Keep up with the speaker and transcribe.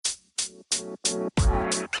What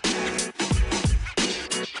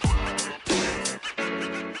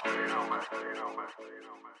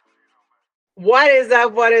is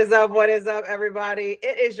up? What is up? What is up, everybody?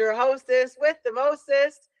 It is your hostess with the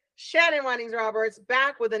mostest, Shannon Wynings Roberts,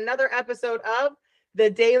 back with another episode of The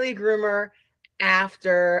Daily Groomer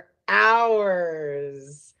After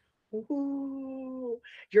Hours. Ooh,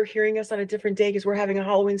 you're hearing us on a different day because we're having a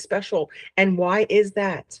Halloween special. And why is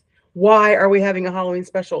that? Why are we having a Halloween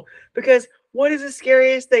special? Because what is the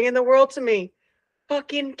scariest thing in the world to me?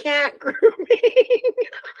 Fucking cat grooming.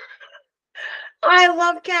 I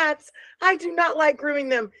love cats. I do not like grooming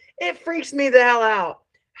them. It freaks me the hell out.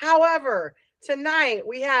 However, tonight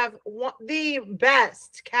we have the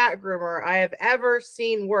best cat groomer I have ever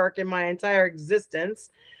seen work in my entire existence.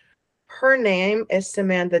 Her name is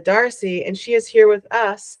Samantha Darcy, and she is here with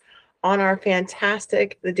us on our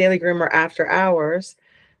fantastic The Daily Groomer After Hours.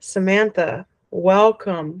 Samantha,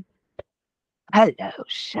 welcome. Hello,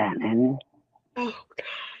 Shannon. Oh,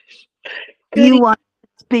 gosh. You want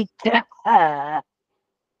to speak to her?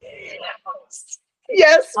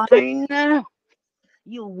 Yes. Fine.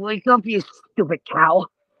 You wake up, you stupid cow.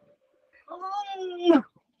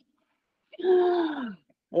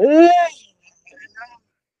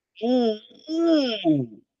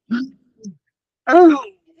 Oh,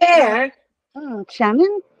 there.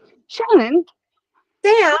 Shannon? Shannon?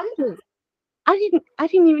 Sam? I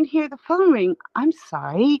didn't even hear the phone ring. I'm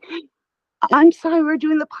sorry. I'm sorry we're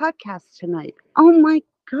doing the podcast tonight. Oh my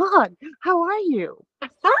God. How are you? Hi,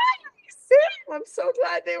 Sam. I'm so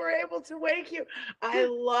glad they were able to wake you. I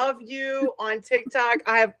love you on TikTok.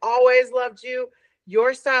 I have always loved you.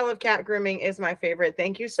 Your style of cat grooming is my favorite.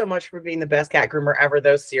 Thank you so much for being the best cat groomer ever,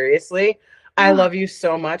 though. Seriously. I love you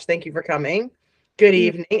so much. Thank you for coming. Good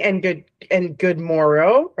evening and good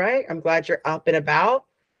morrow, right? I'm glad you're up and about.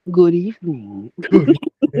 Good evening.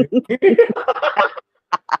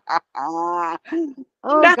 Oh,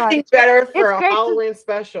 nothing better for a Halloween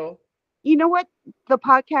special. You know what the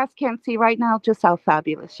podcast can't see right now? Just how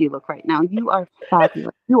fabulous you look right now. You are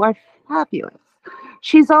fabulous. You are fabulous.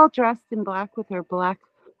 She's all dressed in black with her black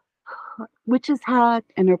witch's hat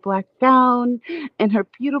and her black gown and her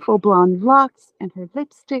beautiful blonde locks and her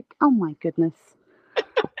lipstick. Oh my goodness.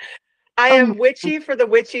 I am witchy for the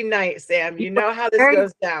witchy night, Sam. You know how this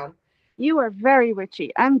goes down. You are very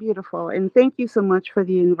witchy and beautiful. And thank you so much for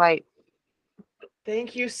the invite.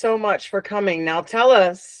 Thank you so much for coming. Now tell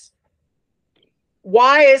us,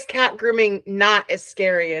 why is cat grooming not as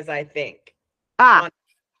scary as I think?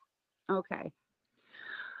 Okay.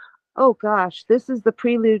 Oh gosh, this is the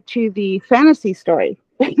prelude to the fantasy story.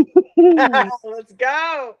 Let's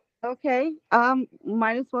go. Okay.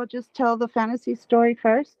 Might as well just tell the fantasy story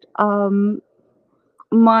first. I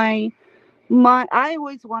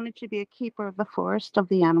always wanted to be a keeper of the forest of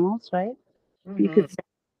the animals, right? Mm-hmm. You could say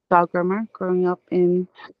dog groomer growing up in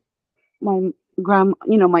my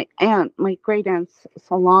my great aunt's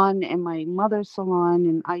salon and my mother's salon,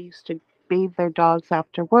 and I used to bathe their dogs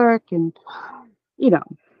after work, and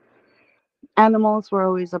animals were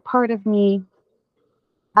always a part of me.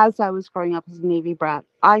 As I was growing up as a Navy brat,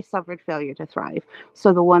 I suffered failure to thrive.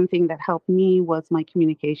 So the one thing that helped me was my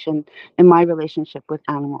communication and my relationship with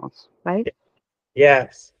animals, right?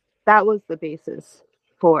 Yes. That was the basis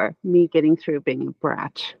for me getting through being a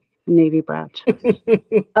brat, a Navy brat.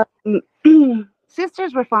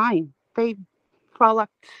 Sisters were fine. They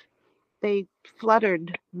frolicked. They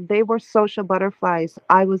fluttered. They were social butterflies.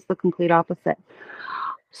 I was the complete opposite.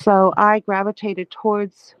 So I gravitated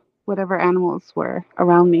towards whatever animals were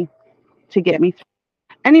around me to get me through.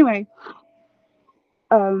 Anyway,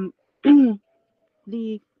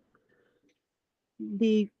 the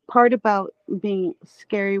part about being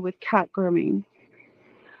scary with cat grooming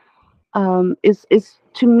is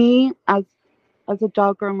to me, as a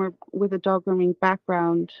dog groomer with a dog grooming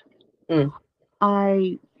background,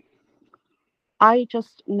 I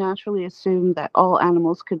just naturally assumed that all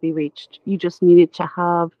animals could be reached. You just needed to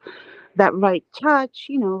have that right touch,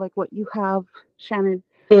 like what you have, Shannon.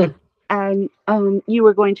 And you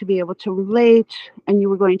were going to be able to relate, and you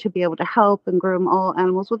were going to be able to help and groom all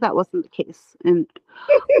animals. Well, that wasn't the case. And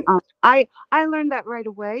I learned that right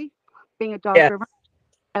away, being a dog groomer.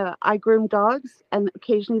 I groomed dogs, and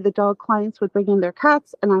occasionally the dog clients would bring in their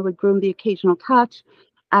cats, and I would groom the occasional cat.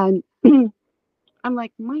 And I'm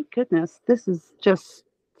like, my goodness, this is just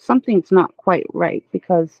something's not quite right,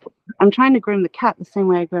 because I'm trying to groom the cat the same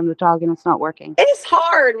way I groom the dog, and it's not working. It's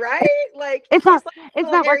hard, right? Like it's not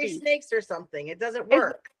hairy working. Snakes or something. It doesn't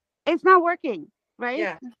work. It's not working, right?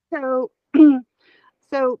 Yeah. So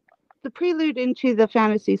the prelude into the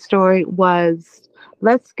fantasy story was,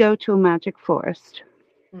 let's go to a magic forest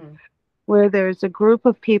where there's a group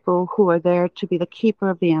of people who are there to be the keeper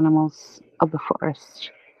of the animals of the forest.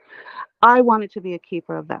 I wanted to be a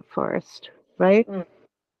keeper of that forest, right? Mm,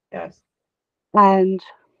 yes. And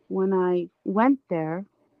when I went there,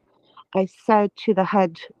 I said to the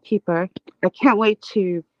head keeper, I can't wait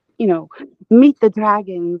to, you know, meet the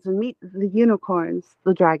dragons and meet the unicorns,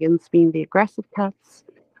 the dragons being the aggressive cats,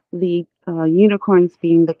 the unicorns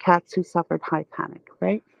being the cats who suffered high panic,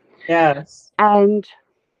 right? Yes. And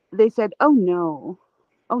they said, "Oh no,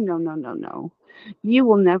 oh no, no, no, no, you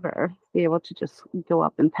will never be able to just go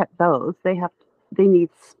up and pet those. They need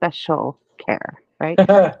special care, right?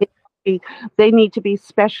 They, they need to be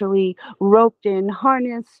specially roped in,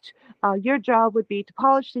 harnessed. Your job would be to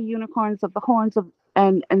polish the unicorns of the horns of."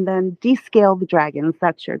 And then descale the dragons.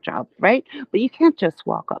 That's your job, right? But you can't just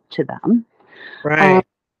walk up to them. Um, Right.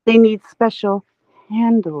 they need special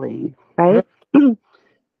handling, Mm, right?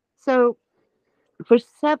 So for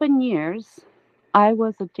 7 years, I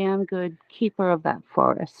was a damn good keeper of that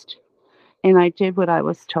forest, and I did what I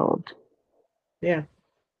was told. yeah.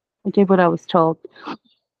 I did what I was told.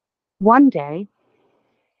 One day,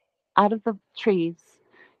 out of the trees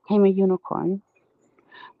came a unicorn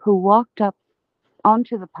who walked up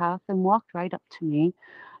onto the path and walked right up to me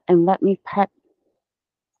and let me pet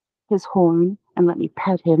his horn and let me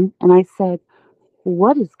pet him. And I said,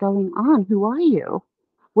 "What is going on? Who are you?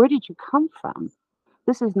 Where did you come from?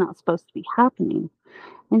 This is not supposed to be happening."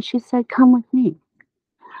 And she said, "Come with me."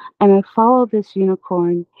 And I followed this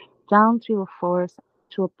unicorn down through a forest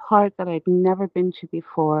to a part that I'd never been to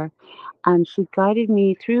before. And she guided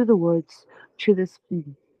me through the woods to this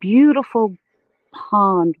beautiful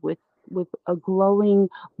pond with a glowing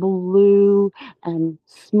blue and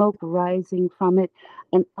smoke rising from it.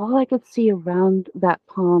 And all I could see around that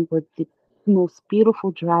pond were the most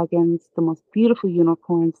beautiful dragons, the most beautiful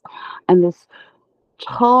unicorns, and this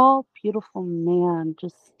tall, beautiful man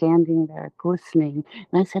just standing there glistening.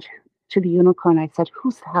 And I said to the unicorn, I said,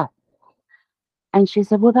 "Who's that?" And she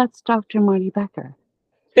said, "Well, that's Dr. Marty Becker,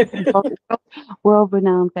 world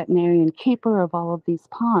renowned veterinarian, keeper of all of these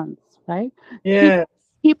ponds, right? Keep, yes.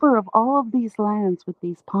 keeper of all of these lands with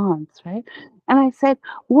these ponds, right?" And I said,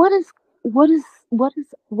 "What is what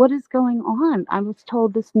is going on? I was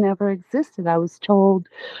told this never existed. I was told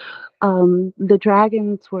the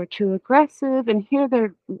dragons were too aggressive, and here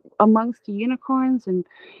they're amongst the unicorns."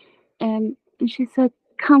 And she said,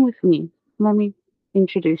 "Come with me. Let me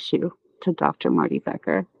introduce you to Dr. Marty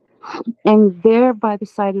Becker." And there by the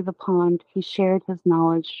side of the pond, he shared his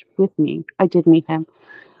knowledge with me. I did meet him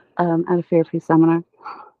at a Fairview seminar.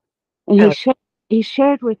 And Hell, he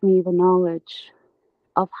shared with me the knowledge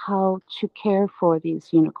of how to care for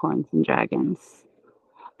these unicorns and dragons.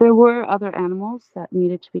 There were other animals that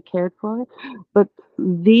needed to be cared for, but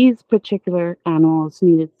these particular animals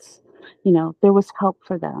needed, there was help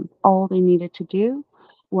for them. All they needed to do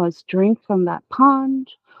was drink from that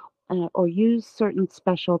pond or use certain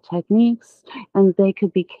special techniques, and they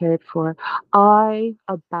could be cared for. I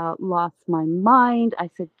about lost my mind. I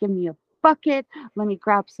said, "Give me a bucket. Let me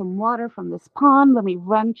grab some water from this pond. Let me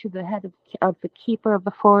run to the head of the keeper of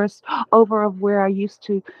the forest over of where I used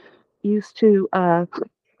to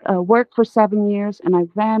work for 7 years." And I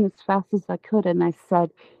ran as fast as I could, and I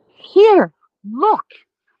said, "Here, look,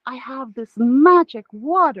 I have this magic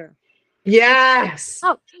water that's yes.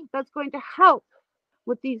 help that's going to help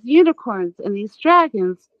with these unicorns and these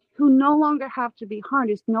dragons who no longer have to be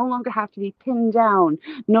harnessed, no longer have to be pinned down,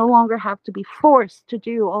 no longer have to be forced to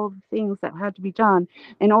do all of the things that had to be done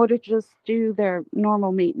in order to just do their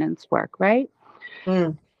normal maintenance work," right?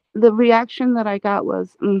 Mm. The reaction that I got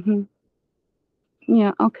was, "Mm-hmm,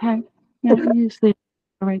 yeah, okay. Yeah, you sleep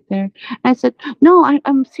right there." I said, "No,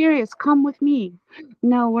 I'm serious. Come with me."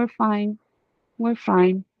 "No, we're fine. We're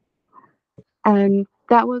fine." And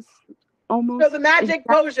that was So the almost magic exact.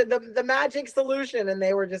 potion, the magic solution, and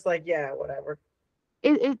they were just like, yeah, whatever.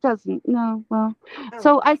 It doesn't. No, well. Oh.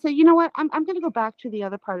 So I said, "You know what? I'm going to go back to the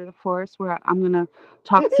other part of the forest where I'm going to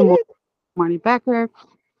talk some more to Marty Becker."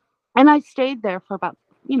 And I stayed there for about,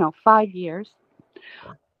 5 years.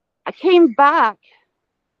 I came back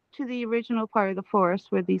to the original part of the forest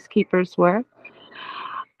where these keepers were,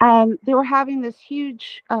 and they were having this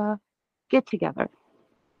huge get together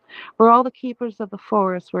where all the keepers of the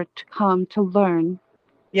forest were to come to learn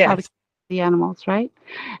how to Yes. keep the animals, right?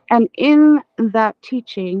 And in that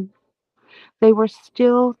teaching, they were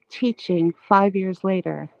still teaching 5 years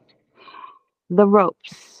later the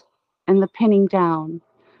ropes and the pinning down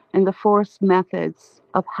and the forest methods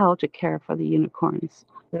of how to care for the unicorns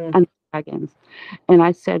Mm. and the dragons. And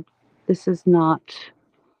I said, "This is not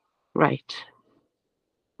right.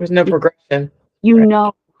 There's no Be- progression. You Right.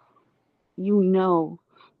 know you know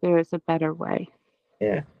there is a better way.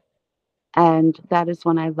 Yeah. And that is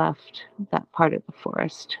when I left that part of the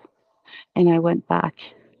forest and I went back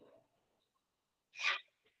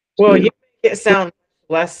Well, you to make it sound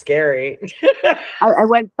less scary. I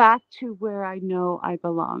went back to where I know I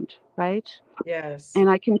belonged, right? Yes. And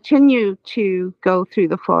I continue to go through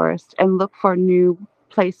the forest and look for new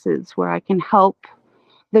places where I can help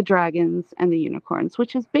the dragons and the unicorns,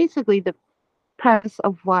 which is basically the premise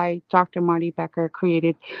of why Dr. Marty Becker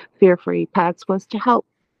created Fear Free Pets, was to help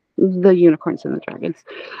the unicorns and the dragons.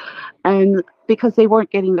 And because they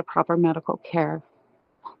weren't getting the proper medical care,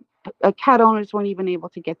 cat owners weren't even able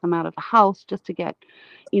to get them out of the house just to get,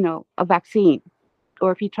 a vaccine.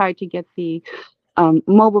 Or if you tried to get the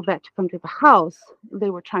mobile vet to come to the house, they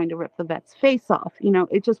were trying to rip the vet's face off.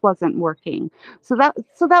 It just wasn't working. So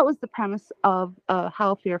that was the premise of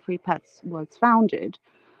how Fear Free Pets was founded,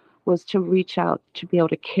 was to reach out to be able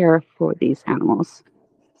to care for these animals.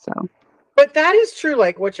 So But that is true,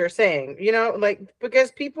 like what you're saying, like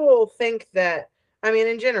because people think that, I mean,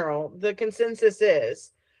 in general, the consensus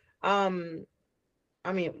is, um,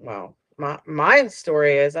 I mean, well, my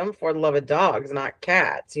story is I'm for the love of dogs, not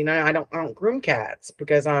cats. I don't groom cats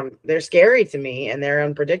because they're scary to me and they're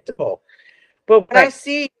unpredictable. But when I right,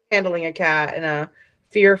 see handling a cat in a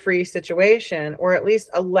fear-free situation, or at least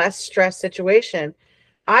a less stressed situation,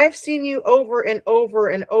 I've seen you over and over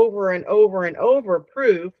and over and over and over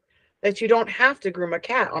prove that you don't have to groom a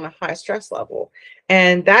cat on a high stress level.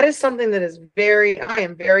 And that is something that is I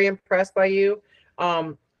am very impressed by you.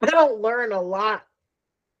 I don't learn a lot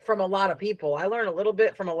from a lot of people. I learn a little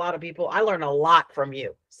bit from a lot of people. I learn a lot from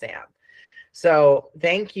you, Sam. So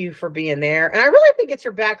thank you for being there. And I really think it's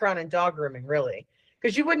your background in dog grooming, really,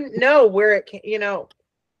 because you wouldn't know where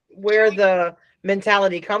the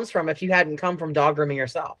mentality comes from if you hadn't come from dog grooming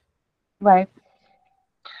yourself. right.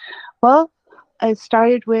 Well, it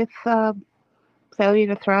started with failure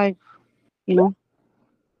to thrive. You know,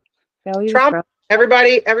 failure to Trauma. thrive.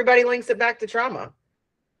 Everybody links it back to trauma.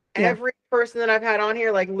 Yeah, Every person that I've had on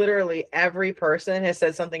here, like literally every person has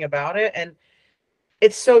said something about it. And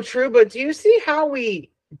it's so true. But do you see how we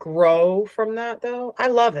grow from that though? I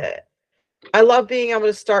love it. I love being able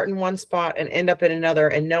to start in one spot and end up in another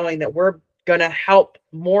and knowing that we're going to help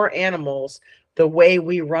more animals the way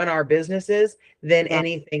we run our businesses than yeah,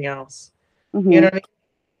 anything else. You hmm know what I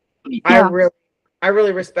mean? I yeah. really I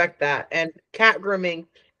really respect that. And cat grooming,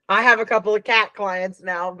 I have a couple of cat clients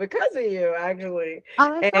now because of you actually.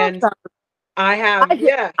 Oh, that's And awesome. I have, I did,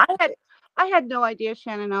 yeah, I had no idea,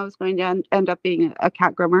 Shannon, I was going to end up being a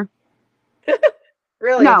cat groomer.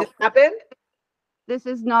 really, it No, just happened. this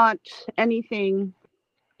is not anything.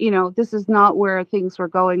 This is not where things were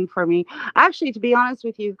going for me. Actually, to be honest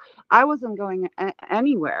with you, I wasn't going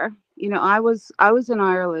anywhere. I was in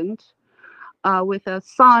Ireland with a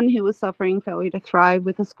son who was suffering failure to thrive,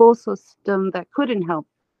 with a school system that couldn't help,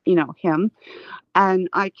 him. And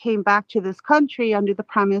I came back to this country under the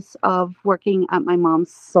premise of working at my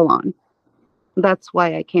mom's salon. That's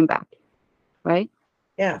why I came back, right?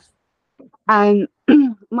 Yeah. And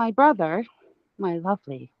my brother, my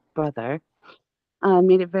lovely brother,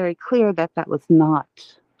 made it very clear that that was not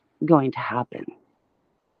going to happen.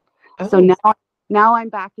 So Oh, now I'm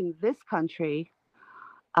back in this country,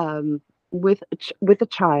 um, with a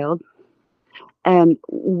child and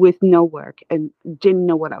with no work, and didn't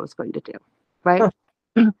know what I was going to do, right?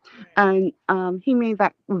 huh. And he made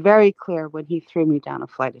that very clear when he threw me down a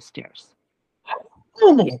flight of stairs.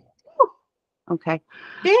 Oh my Okay.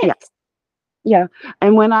 Yeah. shit. Yeah.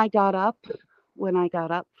 And when I got up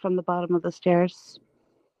from the bottom of the stairs,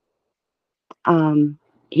 um,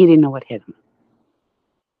 he didn't know what hit him.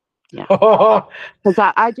 Yeah.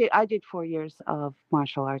 Because I did 4 years of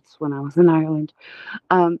martial arts when I was in Ireland.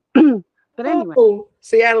 But anyway, Oh,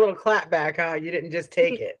 so you had a little clap back, huh? You didn't just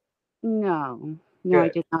take y- it. no, no, I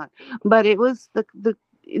Good. did not. But it was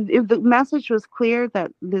the message was clear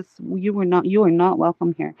that you are not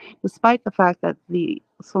welcome here, despite the fact that the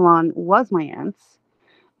salon was my aunt's.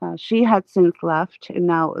 She had since left, and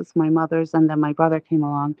now it was my mother's, and then my brother came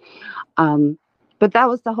along. Um, but that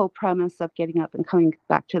was the whole premise of getting up and coming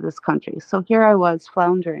back to this country. So here I was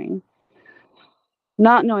floundering,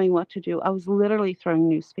 not knowing what to do. I was literally throwing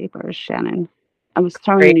newspapers, Shannon. I was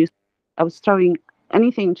throwing Great. news. I was throwing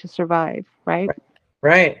anything to survive. Right.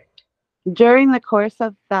 Right. During the course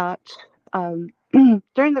of that, um,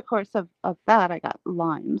 during the course of that, I got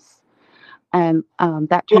Lyme's, and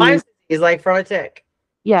that turned Lyme into, disease, like from a tick.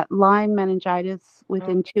 yeah, Lyme meningitis. Oh,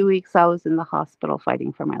 Within 2 weeks, I was in the hospital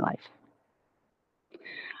fighting for my life,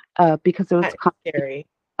 because it was that a is combination scary.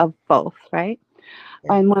 of both, right?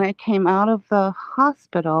 Yeah. And when I came out of the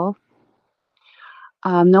hospital,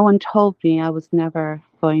 No one told me I was never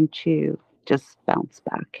going to just bounce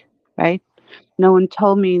back, right? No one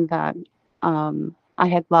told me that I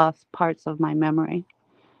had lost parts of my memory,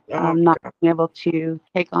 Oh not God. being able to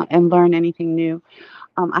take on and learn anything new.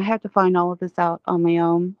 I had to find all of this out on my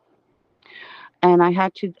own, and I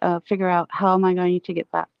had to figure out how am I going to get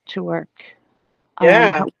back to work.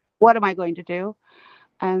 Yeah. What am I going to do?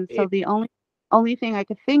 And Yeah. so the only thing I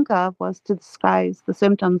could think of was to disguise the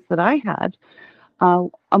symptoms that I had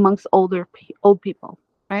amongst old people,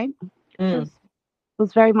 right? Mm.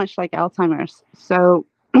 Was very much like Alzheimer's. So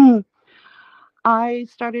I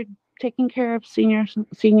started taking care of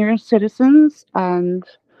senior citizens, and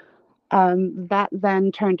that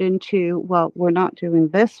then turned into, well, we're not doing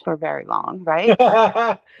this for very long, right?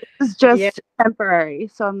 It's Yeah. just temporary.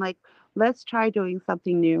 So I'm like, let's try doing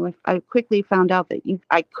something new. I quickly found out that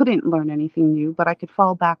I couldn't learn anything new, but I could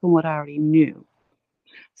fall back on what I already knew.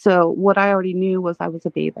 So what I already knew was I was a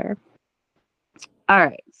bather. All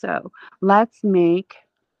right, so let's make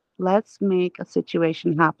let's make a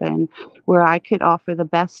situation happen where I could offer the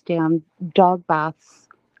best damn dog baths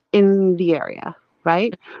in the area,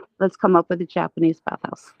 right? Let's come up with a Japanese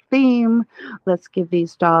bathhouse theme. Let's give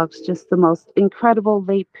these dogs just the most incredible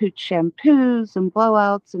late pooch shampoos and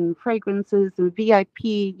blowouts and fragrances and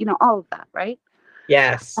VIP, all of that, right?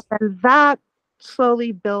 Yes. And that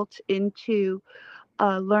slowly built into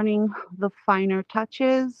learning the finer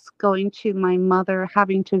touches, going to my mother,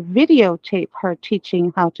 having to videotape her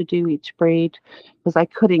teaching how to do each braid because I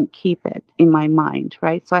couldn't keep it in my mind,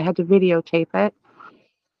 right? So I had to videotape it.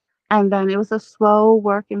 And then it was a slow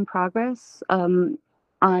work in progress.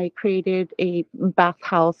 I created a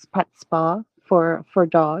bathhouse pet spa for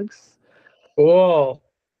dogs. Cool.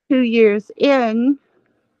 2 years in,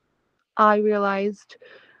 I realized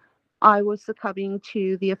I was succumbing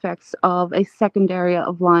to the effects of a secondary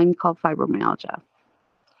of Lyme called fibromyalgia,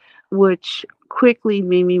 which quickly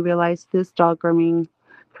made me realize this dog grooming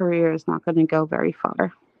career is not going to go very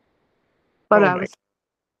far. But Oh I my. was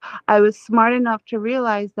I was smart enough to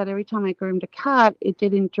realize that every time I groomed a cat, it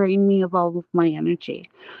didn't drain me of all of my energy.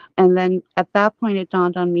 And then at that point, it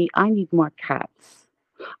dawned on me I need more cats.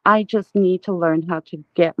 I just need to learn how to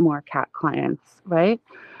get more cat clients, right?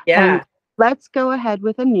 And Yeah. let's go ahead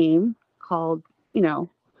with a name called, you know,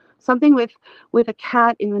 something with a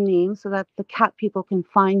cat in the name so that the cat people can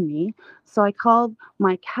find me. So I called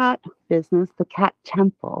my cat business the Cat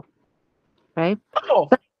Temple, right? Oh,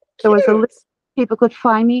 So there was a cute. list people could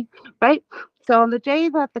find me, right? So on the day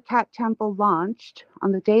that the Cat Temple launched,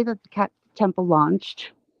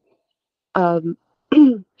 um,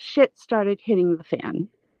 shit started hitting the fan.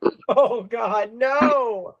 Oh God,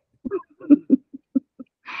 no.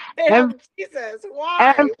 Every, Damn, Jesus. every,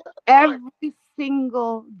 Why? What the fuck? every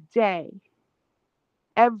single day,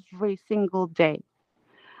 every single day,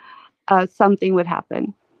 something would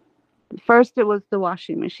happen. First, it was the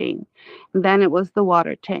washing machine, then it was the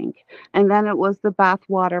water tank, and then it was the bath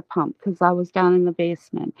water pump because I was down in the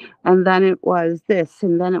basement, and then it was this,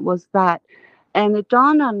 and then it was that. And it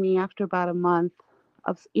dawned on me after about a month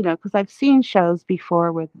of, because I've seen shows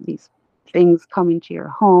before with these things come into your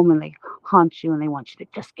home and they haunt you and they want you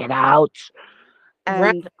to just get out.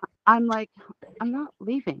 Right. And I'm like, I'm not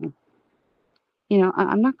leaving.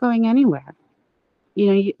 I'm not going anywhere.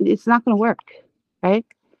 It's not going to work. Right.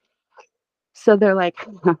 So they're like,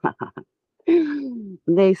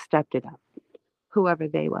 they stepped it up, whoever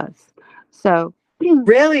they was. So,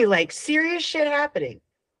 Really, like serious shit happening.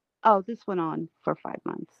 oh, this went on for 5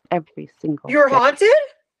 months, every single You're day. haunted?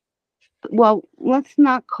 Well, let's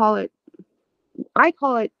not call it, I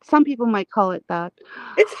call it, some people might call it that.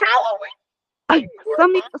 It's Halloween.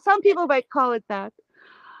 We're Some people might call it that.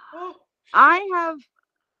 oh shit. I have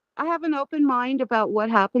I have an open mind about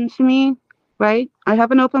what happened to me, right? I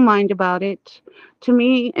have an open mind about it. To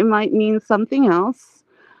me, it might mean something else,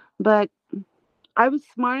 but I was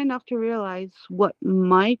smart enough to realize what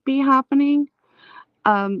might be happening,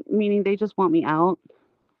 meaning they just want me out.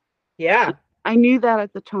 Yeah. I knew that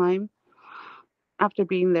at the time after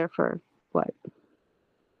being there for what,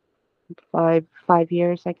 5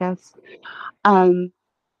 years, I guess. Um,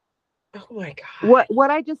 Oh my God.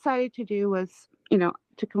 what I decided to do was,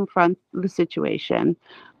 to confront the situation,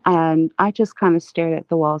 and I just kind of stared at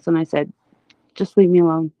the walls and I said, "Just leave me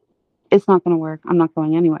alone. It's not going to work. I'm not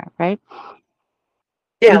going anywhere." Right?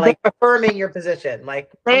 Yeah, They, like affirming your position.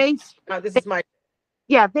 Like they, this is my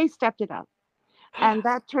yeah, they stepped it up, and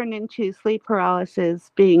that turned into sleep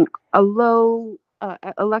paralysis, being a low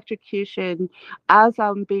electrocution as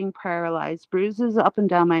I'm being paralyzed, bruises up and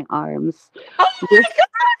down my arms. Oh This my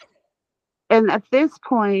God. And at this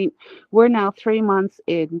point, we're now 3 months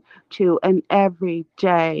into an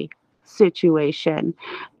everyday situation.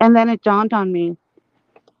 And then it dawned on me,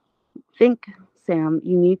 think, Sam,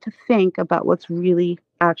 you need to think about what's really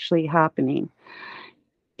actually happening.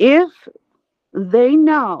 If they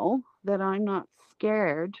know that I'm not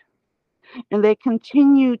scared and they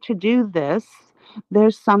continue to do this,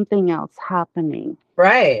 there's something else happening.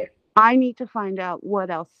 Right. I need to find out what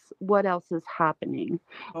else is happening.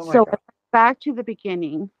 Oh my So God. back to the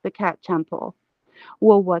beginning, the cat temple.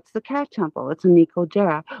 Well, what's the cat temple? It's a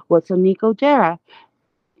Nikodera. What's a Nikodera?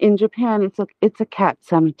 In Japan, it's a cat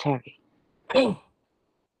cemetery.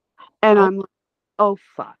 And Oh, I'm like, oh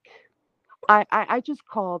fuck. I just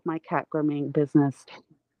called my cat grooming business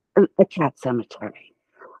a cat cemetery.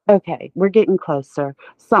 Okay, we're getting closer.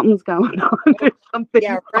 Something's going on. There's something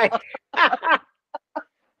yeah, right.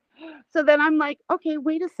 So then I'm like, okay,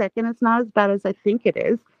 wait a second. It's not as bad as I think it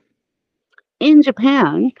is. In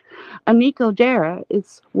Japan, a Nikodera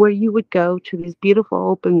is where you would go to these beautiful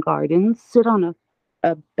open gardens, sit on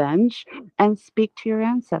a bench, and speak to your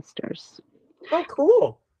ancestors Oh,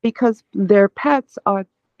 cool. because their pets are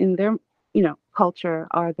in their culture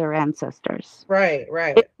are their ancestors. Right,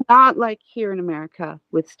 right. It's not like here in America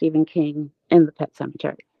with Stephen King in the pet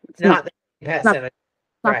cemetery. It's not. Not the pet Not, cemetery.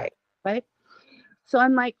 not Right. right. So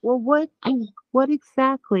I'm like, well, what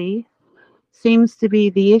exactly seems to be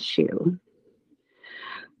the issue?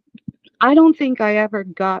 I don't think I ever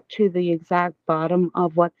got to the exact bottom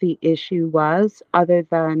of what the issue was, other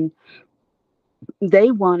than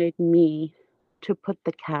they wanted me to put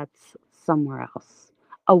the cats somewhere else,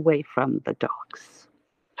 away from the dogs.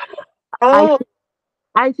 I Oh,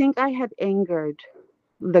 I think I had angered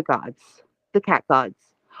the gods, the cat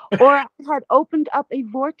gods, or I had opened up a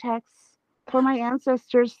vortex for my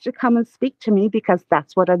ancestors to come and speak to me because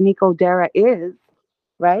that's what a Nikodera is,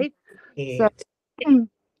 right? So neat.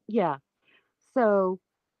 yeah. So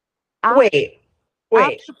after Wait,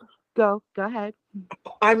 wait. after go ahead.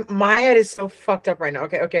 My head is so fucked up right now.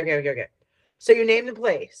 Okay, okay, okay, okay, okay. So you name the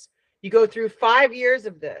place. You go through 5 years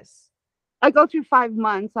of this. I go through 5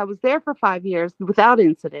 months. I was there for 5 years without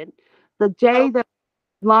incident. The Oh, day that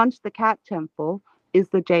I launched the cat temple is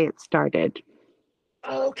the day it started.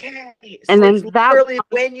 okay. And So it's then that literally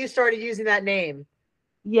when you started using that name.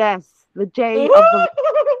 yes, the day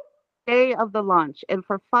Woo! of the launch. And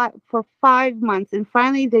for 5 months, and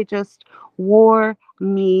finally they just wore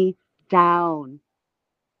me down.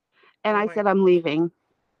 And Oh I my said, I'm leaving.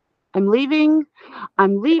 I'm leaving.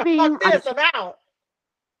 I'm yeah, fuck leaving. this. I'm out.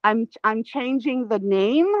 I'm changing the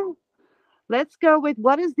name. Let's go with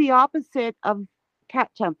what is the opposite of cat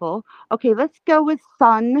temple? Okay, let's go with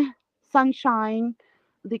sunshine.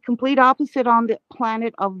 The complete opposite on the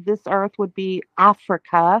planet of this earth would be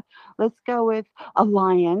Africa. Let's go with a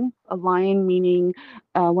lion meaning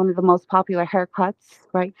one of the most popular haircuts,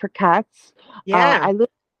 right, for cats. Uh, Yeah. I live,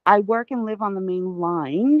 I work and live on the main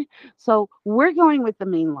line, so we're going with the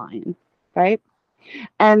main line, right?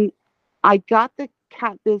 And I got the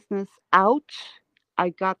cat business out. I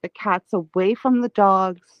got the cats away from the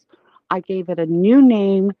dogs. I gave it a new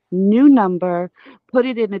name, new number, put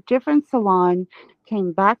it in a different salon,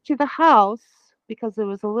 came back to the house because there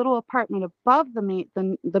was a little apartment above the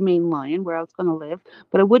main line where I was going to live,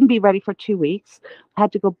 but it wouldn't be ready for 2 weeks. I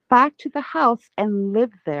had to go back to the house and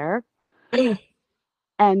live there,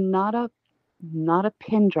 and not a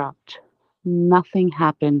pin dropped. Nothing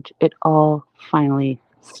happened. It all finally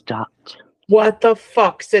stopped. What the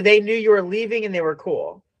fuck? So they knew you were leaving and they were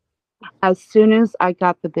cool. As soon as I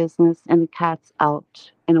got the business and the cats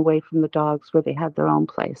out and away from the dogs where they had their own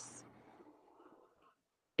place,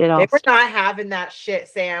 it They all were stopped. not having that shit,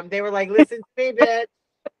 Sam. They were like, listen to me, bitch.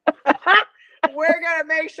 We're gonna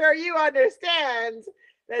make sure you understand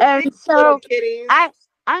that these And little so kitties. I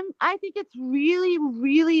I think it's really,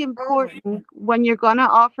 really Oh my important when you're gonna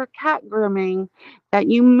offer cat grooming that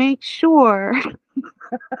you make sure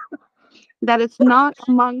that it's not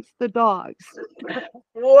amongst the dogs.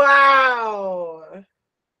 wow.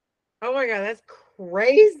 Oh my god, that's Uh,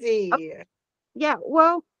 crazy. yeah,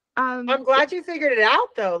 well, I'm glad you figured it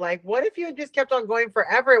out though. Like, what if you had just kept on going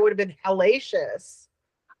forever? It would have been hellacious.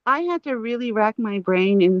 I had to really rack my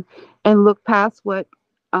brain and look past what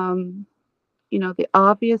um the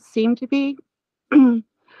obvious seemed to be.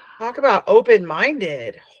 Talk about open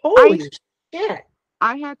minded. I Holy shit.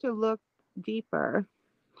 I had to look deeper.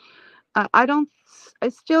 I don't. I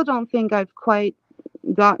still don't think I've quite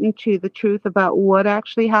gotten to the truth about what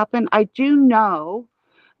actually happened. I do know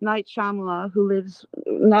Night Shyamala, who lives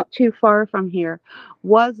not too far from here,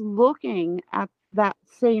 was looking at that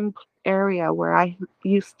same area where I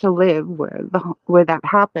used to live, where that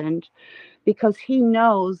happened, because he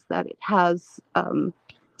knows that it has uh,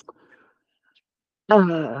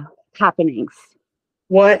 happenings.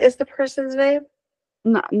 What is the person's name?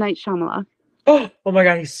 Night Shyamalan. Oh my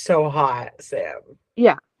God, he's so hot, Sam.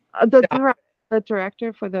 Yeah, Stop. the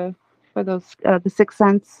director for those the Sixth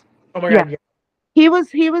Sense. Oh my Yeah, God, yeah.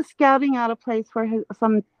 he was scouting out a place for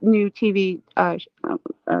some new TV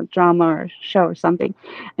drama or show or something,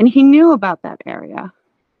 and he knew about that area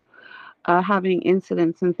having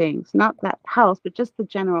incidents and things. Not that house, but just the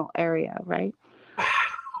general area, right?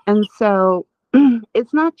 And so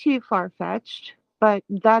it's not too far fetched, but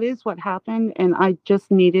that is what happened, and I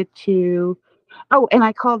just needed to. Oh, and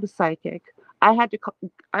I called the psychic. I had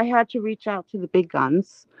to reach out to the big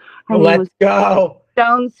guns. Her name Let's was go.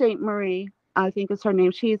 Joan St. Marie, I think is her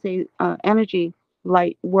name. She's a energy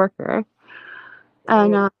light worker.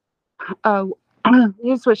 And Oh, uh,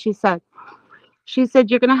 here's what she said. She said,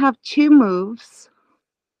 "You're going to have two moves.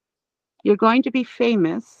 You're going to be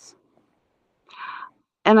famous."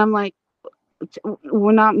 And I'm like,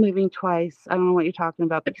 "We're not moving twice. I don't know what you're talking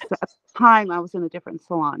about." Because at the time I was in a different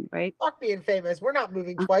salon, right? fuck being famous. We're not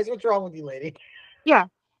moving twice. What's wrong with you, lady? Yeah.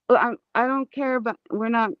 Well, I don't care, but we're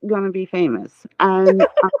not going to be famous. And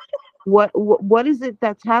what is it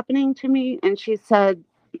that's happening to me? And she said,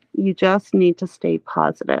 "You just need to stay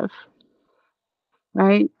positive."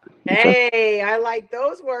 Right? You just Hey, I like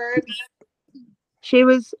those words.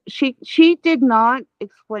 she did not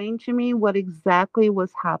explain to me what exactly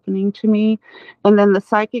was happening to me. And then the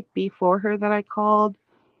psychic before her that I called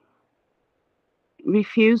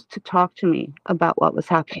refused to talk to me about what was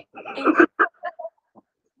happening.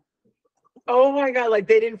 Oh my God, like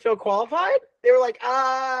they didn't feel qualified? They were like,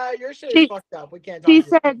 your shit is She fucked up. We can't talk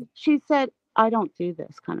to you. she said, "I don't do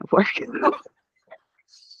this kind of work." Oh,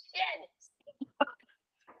 shit.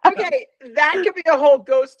 Okay, that could be a whole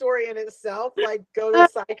ghost story in itself. Like, go to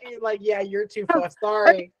psyche. Like, yeah, you're too All far.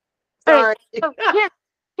 Sorry. right. Sorry.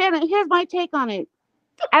 So here's my take on it.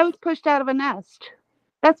 I was pushed out of a nest.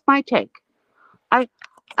 That's my take. I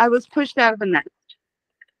I was pushed out of a nest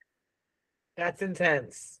That's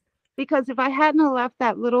intense. because if I hadn't have left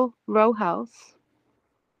that little row house,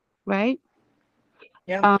 right?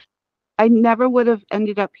 Yeah. Um, I never would have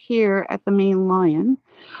ended up here at the main lion.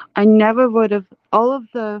 I never would have all of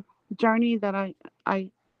the journey that I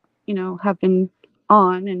have been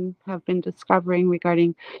on and have been discovering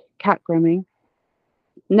regarding cat grooming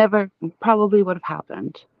never probably would have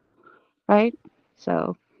happened, right?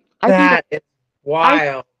 So I think That is I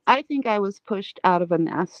wild. I think I was pushed out of a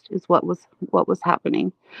nest is what was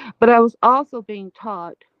happening. But I was also being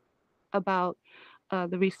taught about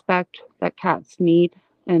the respect that cats need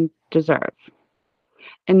and deserve,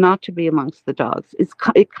 and not to be amongst the dogs.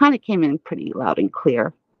 It kind of came in pretty loud and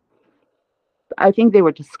clear. I think they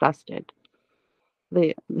were disgusted.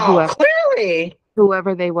 The Oh, whoever clearly.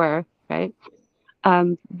 whoever they were, right?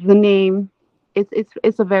 The name,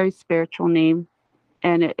 it's a very spiritual name,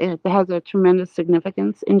 and it has a tremendous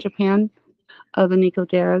significance in Japan. The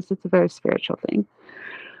Nikoderas, it's a very spiritual thing.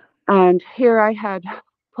 And here I had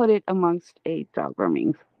put it amongst a dog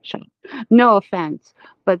grooming shop. No offense,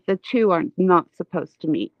 but the two are not supposed to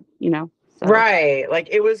meet. So Right. Like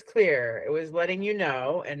it was clear. It was letting you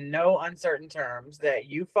know in no uncertain terms that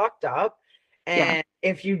you fucked up. yeah, And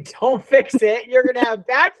if you don't fix it, you're gonna have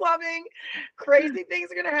bad plumbing, crazy things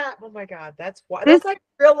are gonna happen. Oh my God, that's why this that's like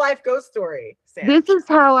a real life ghost story, Sam. this is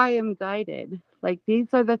how I am guided. Like these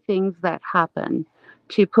are the things that happen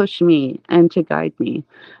to push me and to guide me.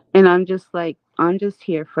 And I'm just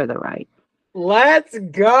here for the ride. Let's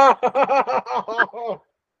go.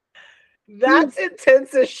 That's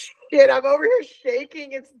intense as shit. I'm over here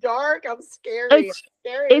shaking. It's dark. I'm scary. I'm It's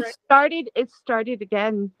scary right it started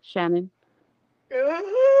again, Shannon. now.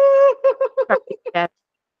 Started again.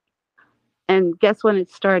 And guess when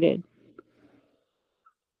it started?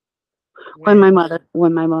 When When? my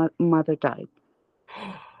mother died.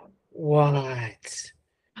 What?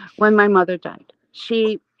 When my mother died.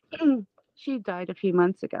 She died a few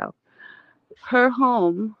months ago. Her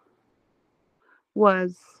home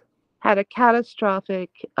was had a catastrophic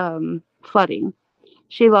flooding.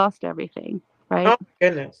 She lost everything, Oh right?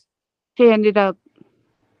 goodness. She ended up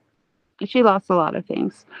she lost a lot of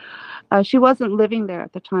things. She wasn't living there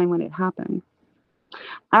at the time when it happened.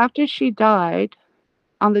 After she died,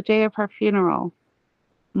 on the day of her funeral,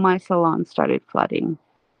 my salon started flooding.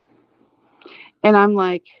 And I'm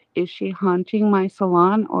like, is she haunting my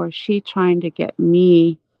salon, or is she trying to get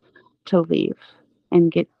me to leave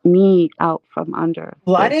and get me out from under this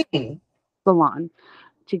Flooding. salon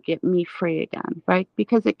to get me free again, right?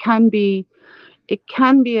 Because it can be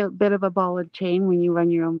a bit of a ball and chain when you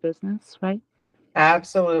run your own business, right?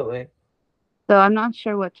 Absolutely. So I'm not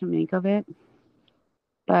sure what to make of it.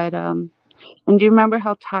 But and do you remember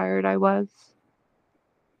how tired I was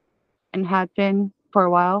and had been for a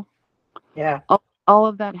while? Yeah. All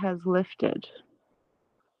of that has lifted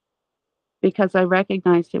because I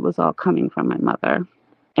recognized it was all coming from my mother,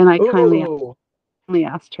 and I Ooh, kindly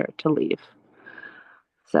asked her to leave.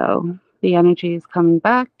 So the energy is coming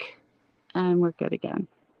back, and we're good again.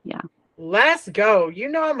 Yeah. let's go. You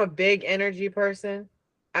know I'm a big energy person.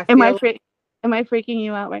 I Am I feel freak? Am I freaking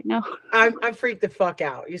you out right now? I'm freaked the fuck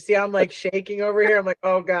out. You see, I'm like shaking over here. I'm like,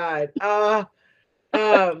 oh God. Um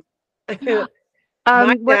my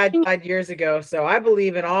dad Working died years ago, so I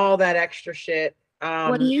believe in all that extra shit.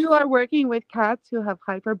 when you are working with cats who have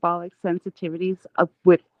hyperbolic sensitivities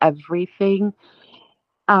with everything,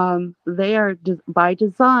 they are by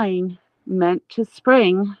design meant to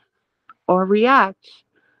spring or react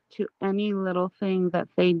to any little thing that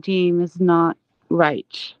they deem is not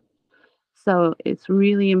right. So it's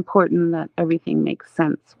really important that everything makes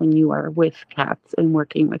sense when you are with cats and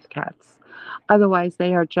working with cats. Otherwise,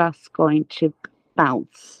 they are just going to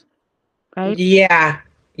bounce, right? Yeah.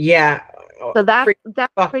 Yeah. So that Freak that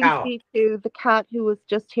the fuck brings out. me to the cat who was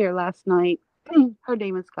just here last night. Her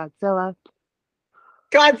name is Godzilla.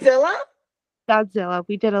 Godzilla? Godzilla.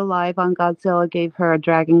 We did a live on Godzilla, gave her a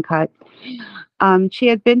dragon cut. She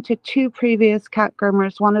had been to two previous cat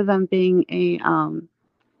groomers, one of them being a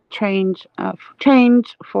trained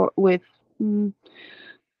for with 3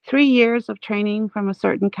 years of training from a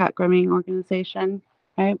certain cat grooming organization.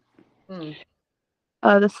 Right. Hmm.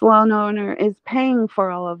 The salon owner is paying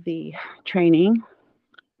for all of the training.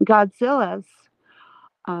 Godzilla's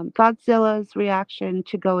Godzilla's reaction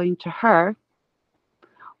to going to her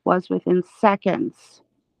was within seconds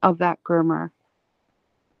of that groomer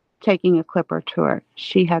taking a clipper to her.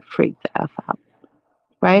 She had freaked the F out,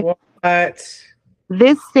 right? What?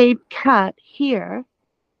 This same cat here,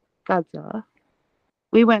 Godzilla,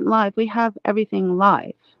 we went live. We have everything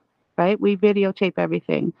live, right? We videotape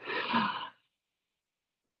everything.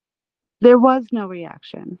 There was no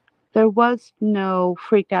reaction. There was no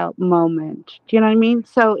freak out moment. Do you know what I mean?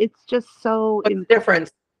 So it's just so What's the important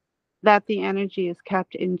difference? that the energy is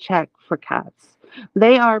kept in check for cats.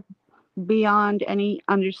 They are beyond any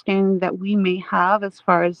understanding that we may have as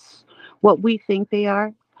far as what we think they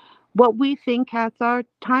are. What we think cats are,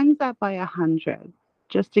 times that by 100,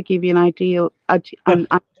 just to give you an idea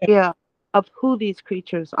of who these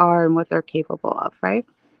creatures are and what they're capable of, right?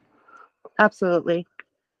 Absolutely.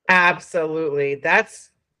 Absolutely.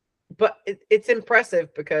 But it's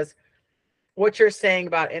impressive because what you're saying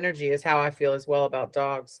about energy is how I feel as well about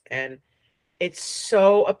dogs. And it's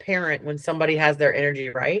so apparent when somebody has their energy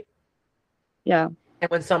right Yeah. and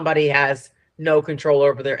when somebody has no control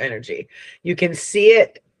over their energy. You can see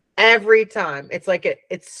it every time. It's like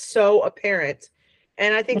it's so apparent.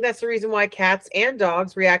 And I think that's the reason why cats and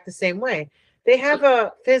dogs react the same way. They have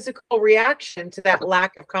a physical reaction to that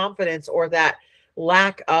lack of confidence or that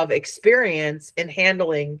lack of experience in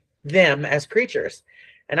handling them as creatures.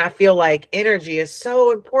 And I feel like energy is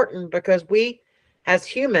so important because we as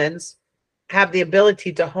humans have the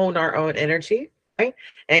ability to hone our own energy, right?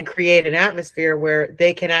 And create an atmosphere where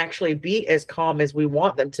they can actually be as calm as we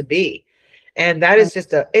want them to be. And that Right. is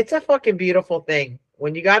just it's a fucking beautiful thing.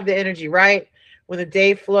 When you got the energy right, when the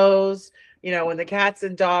day flows, when the cats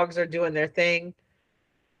and dogs are doing their thing.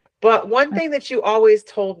 But one thing that you always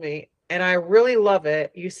told me, and I really love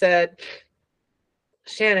it, you said,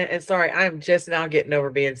 Shannon, and sorry, I'm just now getting over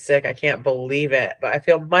being sick. I can't believe it, but I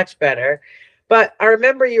feel much better. But I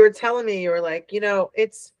remember you were telling me, you were like,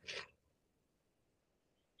 it's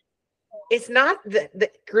not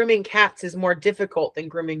that grooming cats is more difficult than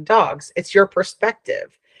grooming dogs. It's your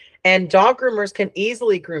perspective. And dog groomers can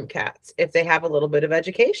easily groom cats if they have a little bit of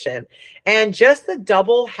education. And just the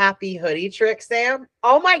double happy hoodie trick, Sam.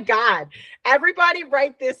 Oh my God. Everybody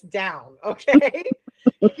write this down, okay?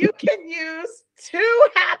 You can use two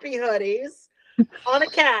happy hoodies on a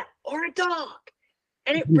cat or a dog,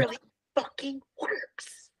 and it really fucking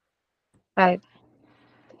works. Right.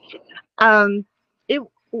 Um, it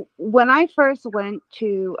when I first went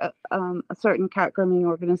to a certain cat grooming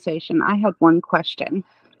organization, I had one question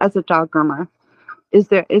as a dog groomer: is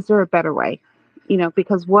there a better way?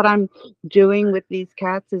 Because what I'm doing with these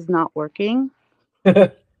cats is not working.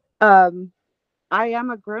 Um, I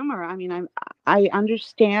am a groomer. I mean, I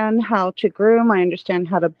understand how to groom. I understand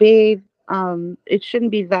how to bathe. It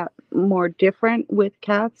shouldn't be that more different with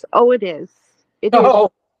cats. Oh, it is. It is.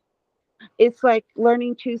 Oh, It's like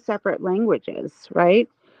learning two separate languages, right?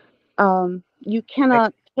 You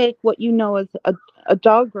cannot take what you know as a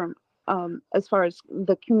dog groom, as far as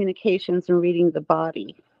the communications and reading the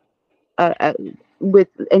body. uh, uh, with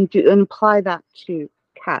and apply that to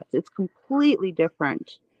cats. It's completely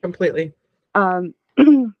different. Completely. Um,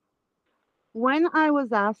 when I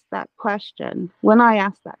asked that question,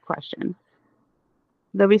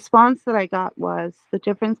 the response that I got was the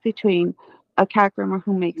difference between a cat groomer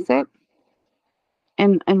who makes it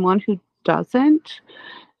and one who doesn't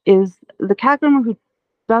is the cat groomer who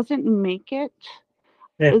doesn't make it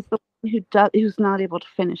Yeah. is the one who's not able to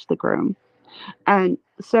finish the groom. And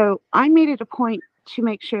so I made it a point to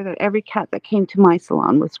make sure that every cat that came to my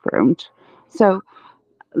salon was groomed. So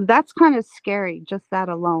that's kind of scary, just that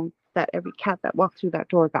alone, that every cat that walked through that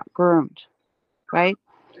door got groomed, right?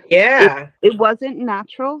 It Yeah. it wasn't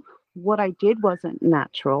natural. What I did wasn't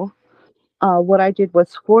natural. What I did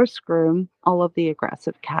was force groom all of the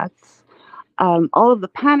aggressive cats. All of the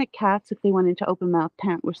panic cats, if they went into open mouth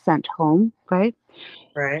pant, were sent home, right?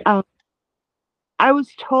 Right. Um, I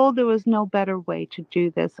was told there was no better way to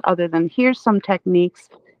do this other than here's some techniques.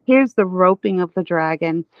 Here's the roping of the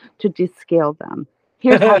dragon to descale them.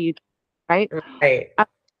 Here's how you do it, right? Right. Uh,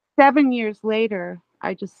 7 years later,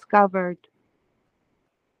 I discovered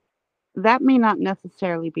that may not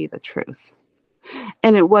necessarily be the truth.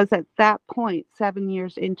 And it was at that point, 7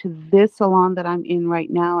 years into this salon that I'm in right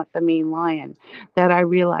now at the Main Lion, that I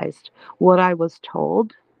realized what I was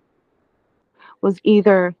told was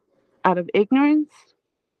either out of ignorance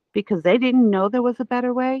because they didn't know there was a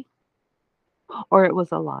better way, or it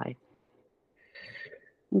was a lie.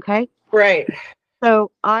 Okay. Right.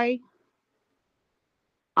 So I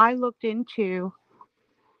looked into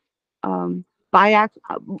um, I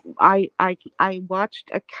watched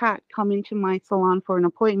a cat come into my salon for an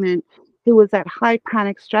appointment who was at high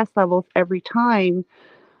panic stress levels every time,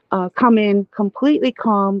 come in completely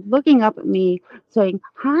calm, looking up at me, saying,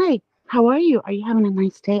 "Hi, how are you? Are you having a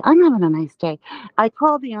nice day? I'm having a nice day." I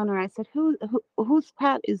called the owner. I said, whose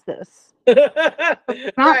pet is this? Not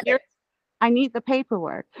Right. your. I need the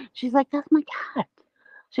paperwork." She's like, "That's my cat."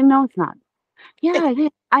 She said, "No, it's not." "Yeah, it is.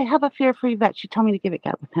 I have a fear-free vet. She told me to give it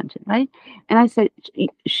gabapentin, right?" And I said,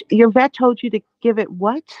 "Your vet told you to give it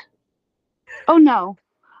what?" "Oh no,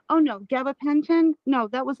 oh no, gabapentin? No,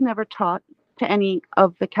 that was never taught to any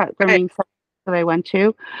of the cat Right. grooming centers that I went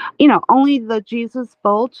to. Only the Jesus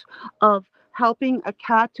bolt of helping a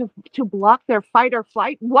cat to block their fight or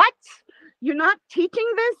flight. What? You're not teaching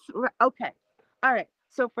this? Okay, all right."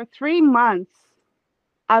 So for 3 months,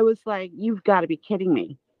 I was like, "You've got to be kidding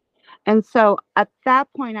me." And so at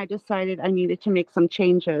that point, I decided I needed to make some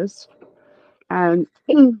changes. And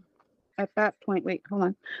at that point, wait,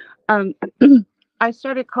 hold on. I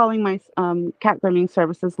started calling my cat grooming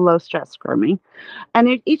services low stress grooming.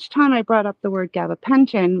 And each time I brought up the word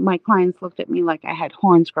gabapentin, my clients looked at me like I had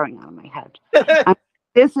horns growing out of my head. Um,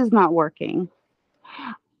 this is not working.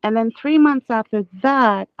 And then 3 months after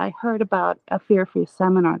that, I heard about a fear free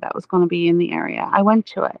seminar that was going to be in the area. I went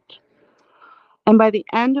to it. And by the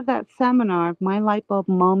end of that seminar, my light bulb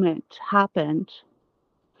moment happened.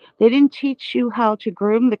 They didn't teach you how to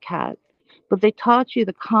groom the cat, but they taught you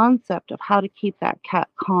the concept of how to keep that cat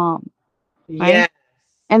calm, right? Yes.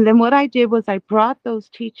 And then what I did was I brought those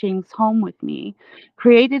teachings home with me,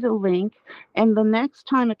 created a link, and the next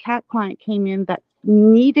time a cat client came in that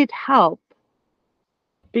needed help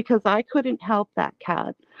because I couldn't help that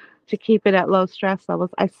cat to keep it at low stress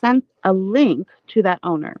levels, I sent a link to that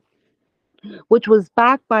owner, which was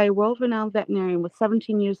backed by a world-renowned veterinarian with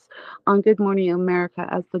 17 years on Good Morning America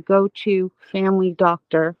as the go-to family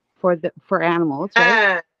doctor for animals,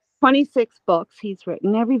 right? Ah, 26 books he's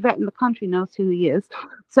written. Every vet in the country knows who he is.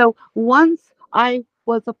 So once I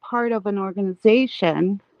was a part of an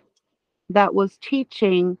organization that was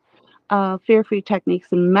teaching fear-free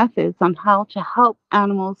techniques and methods on how to help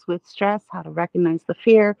animals with stress, how to recognize the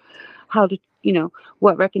fear, how to,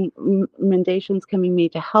 what recommendations can be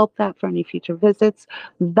made to help that for any future visits.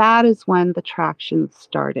 That is when the traction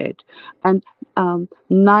started. And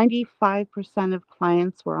 95% of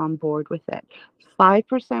clients were on board with it.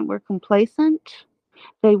 5% were complacent.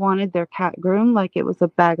 They wanted their cat groomed like it was a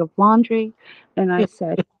bag of laundry. And I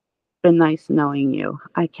said, "It's been nice knowing you.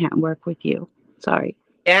 I can't work with you. Sorry."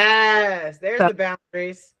 yes. There's So, the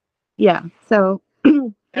boundaries. yeah. So,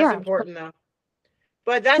 That's yeah. important though.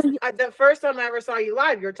 But So, that's the first time I ever saw you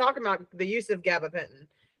live. You were talking about the use of gabapentin,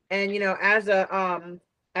 and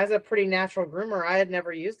as a pretty natural groomer, I had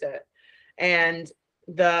never used it, and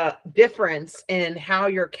the difference in how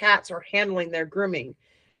your cats are handling their grooming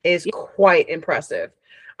is yeah. quite impressive.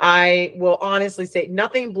 I will honestly say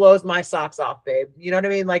nothing blows my socks off, babe. You know what I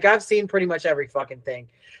mean? Like I've seen pretty much every fucking thing,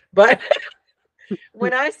 but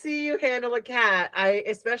when I see you handle a cat, I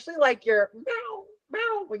especially like your meow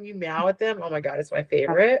meow when you meow at them. Oh my god, it's my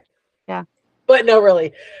favorite. Yeah. But no,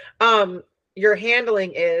 really. Um, your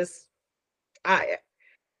handling is I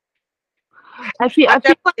I I've feel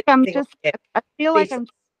never like seen I'm anything just like it. I feel like Speechless. I'm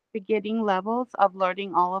just beginning levels of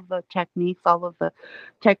learning all of the techniques, all of the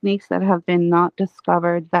techniques that have been not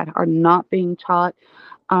discovered, that are not being taught.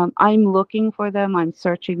 I'm looking for them. I'm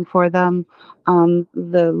searching for them.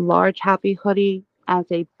 The large happy hoodie as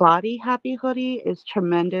a body happy hoodie is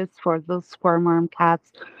tremendous for those squirm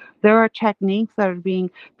cats. There are techniques that are being,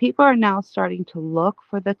 people are now starting to look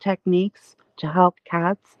for the techniques to help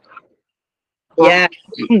cats. Yeah.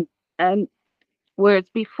 And whereas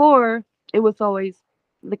before, it was always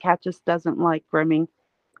the cat just doesn't like grooming.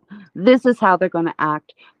 This is how they're going to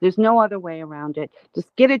act. There's no other way around it.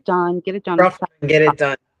 Just get it done as Rough fast and get as it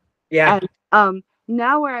done. Yeah. possible. And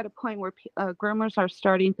now we're at a point where groomers are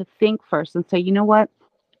starting to think first and say, you know what?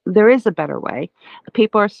 There is a better way.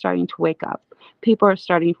 People are starting to wake up. People are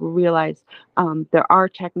starting to realize there are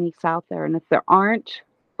techniques out there. And if there aren't,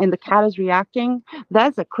 and the cat is reacting,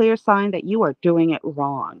 that's a clear sign that you are doing it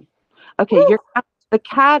wrong. Okay, Woo! the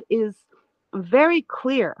cat is very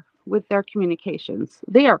clear with their communications.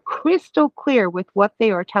 They are crystal clear with what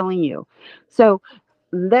they are telling you. So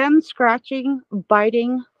them scratching,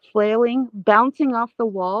 biting, flailing, bouncing off the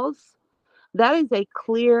walls, that is a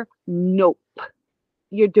clear nope.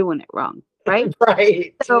 You're doing it wrong, right?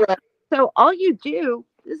 Right. So Right. so all you do,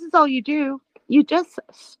 this is all you do, you just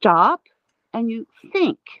stop and you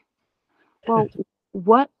think, well,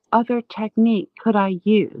 what other technique could I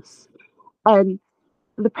use? And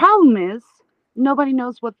the problem is nobody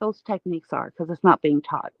knows what those techniques are because it's not being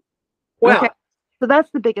taught. Okay. Well, So that's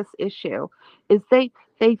the biggest issue is they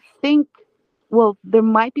think, well, there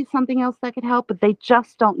might be something else that could help, but they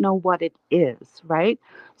just don't know what it is, right?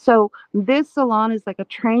 So this salon is like a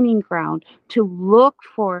training ground to look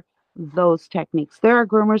for those techniques. There are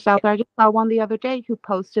groomers out there. I just saw one the other day who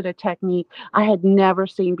posted a technique I had never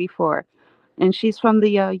seen before, and she's from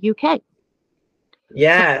the UK. So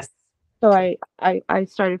yes. I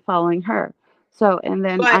started following her. So and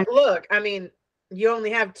then But I look, I mean, you only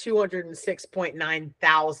have 206.9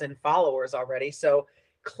 thousand followers already. So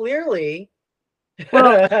clearly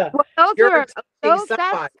well, well those you're are touching those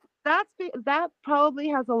somebody. that probably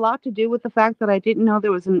has a lot to do with the fact that I didn't know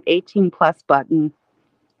there was an 18 plus button,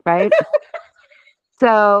 right?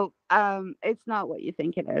 So it's not what you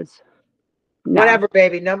think it is. No. Whatever,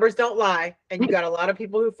 baby. Numbers don't lie. And you got a lot of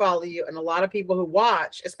people who follow you and a lot of people who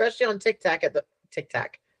watch, especially on TikTok at the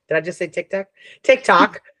TikTok. Did I just say TikTok?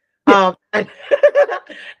 TikTok. At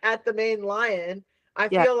the main lion. I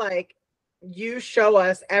Yeah. feel like you show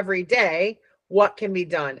us every day what can be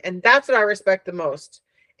done. And that's what I respect the most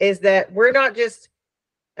is that we're not just,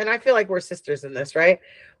 and I feel like we're sisters in this, right?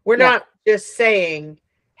 We're Yeah. not just saying,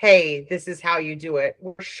 hey, this is how you do it.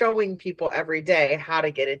 We're showing people every day how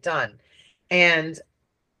to get it done. And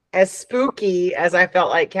as spooky as I felt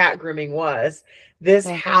like cat grooming was, this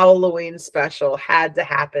Yeah. Halloween special had to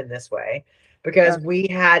happen this way because Yeah. we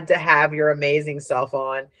had to have your amazing self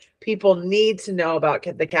on. People need to know about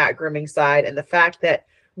the cat grooming side and the fact that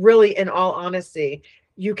really, in all honesty,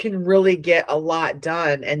 you can really get a lot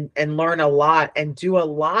done and learn a lot and do a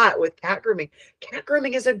lot with cat grooming. Cat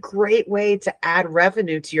grooming is a great way to add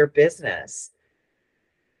revenue to your business.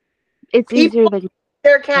 It's easier People than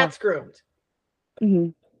their yeah. cats groomed.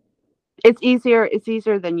 Mhm. It's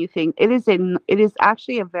easier than you think. It is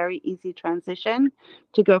actually a very easy transition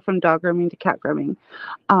to go from dog grooming to cat grooming.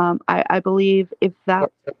 I believe if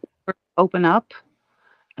that were to open up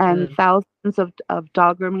and Mm, thousands of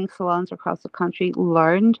dog grooming salons across the country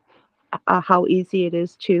learned how easy it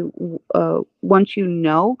is to once you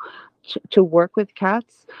know to work with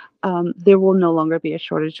cats, there will no longer be a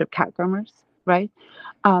shortage of cat groomers, right?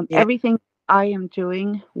 yeah, Everything I am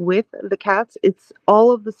doing with the cats, it's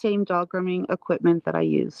all of the same dog grooming equipment that I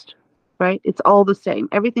used, right? It's all the same.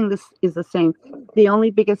 Everything this is the same. The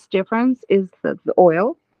only biggest difference is the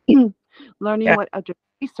oil. Learning yeah. what a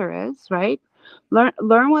degreaser is, right? Learn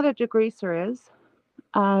what a degreaser is,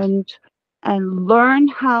 and learn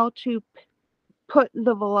how to put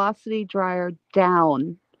the velocity dryer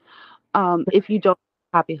down if you don't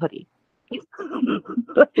have a happy hoodie.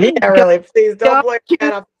 Yeah, go, really. Please don't go blow your to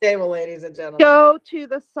cat off the table, ladies and gentlemen. go to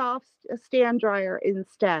the soft stand dryer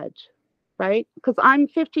instead, right? Because I'm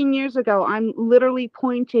 15 years ago, I'm literally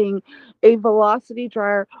pointing a velocity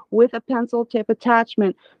dryer with a pencil tip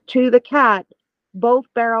attachment to the cat, both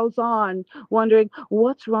barrels on, wondering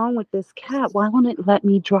what's wrong with this cat? Why won't it let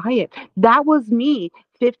me dry it? That was me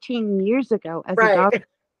 15 years ago as a dog. Right.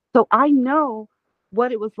 So I know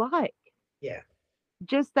what it was like. Yeah.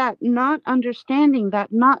 Just that not understanding,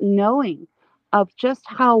 that not knowing. of just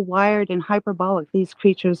how wired and hyperbolic these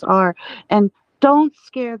creatures are. And don't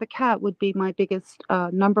scare the cat would be my biggest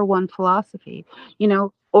number one philosophy,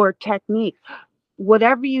 or technique.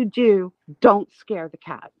 Whatever you do, don't scare the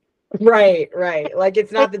cat. Right, right. Like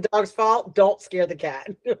it's Take- not the dog's fault. Don't scare the cat.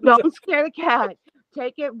 Don't scare the cat.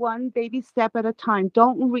 Take it one baby step at a time.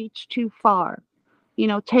 Don't reach too far.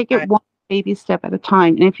 Take it Right, one baby step at a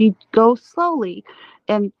time. And if you go slowly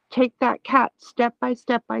and take that cat step by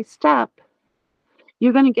step,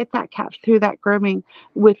 you're going to get that cat through that grooming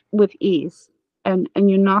with ease, and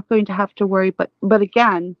you're not going to have to worry. But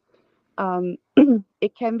again,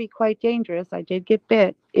 it can be quite dangerous. I did get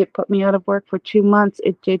bit. It put me out of work for 2 months.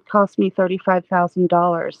 It did cost me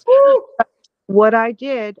 $35,000. woo. What I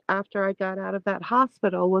did after I got out of that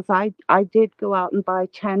hospital was I did go out and buy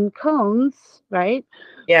 10 cones, right?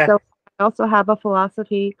 Yeah, So I also have a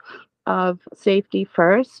philosophy of safety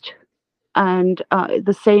first. And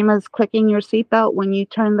the same as clicking your seatbelt when you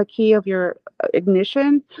turn the key of your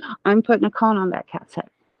ignition, I'm putting a cone on that cat's head.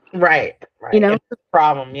 right, You right. know, It's a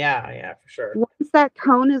problem. Yeah, yeah, for sure. once that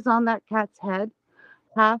cone is on that cat's head,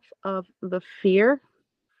 half of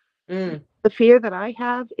Mm, the fear that I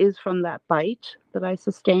have is from that bite that I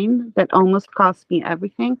sustained that almost cost me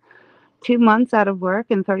everything. 2 months out of work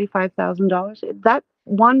and $35,000. That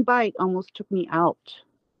one bite almost took me out,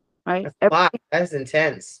 right? that's a lot. That's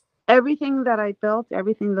intense. Everything that I built,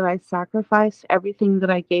 everything that I sacrificed, everything that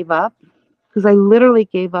I gave up, because I literally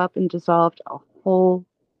gave up and dissolved a whole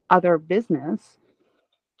other business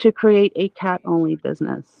to create a cat only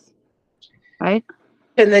business, right?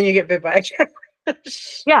 And then you get bit by a cat.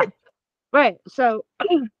 Yeah, Shit. right. So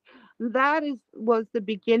that is was the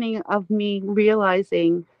beginning of me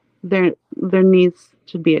realizing there needs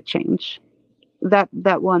to be a change. That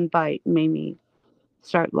one bite made me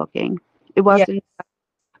start looking. It Yeah, wasn't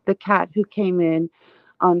the cat who came in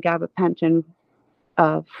on gabapentin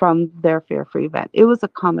from their fear free vet. It was a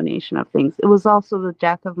combination of things. It was also the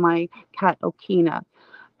death of my cat Okina.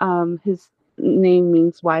 His name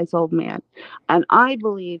means wise old man. And I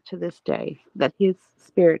believe to this day that his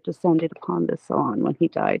spirit descended upon this salon when he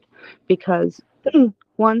died, because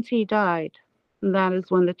once he died, that is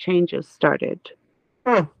when the changes started.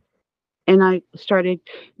 huh. And I started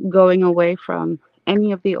going away from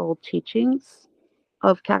any of the old teachings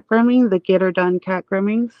of cat grooming, the get or done cat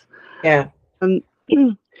groomings. Yeah. Um,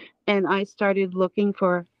 and I started looking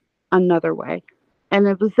for another way. And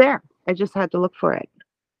it was there. I just had to look for it.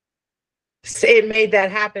 It made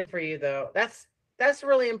that happen for you though. That's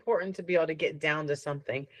really important to be able to get down to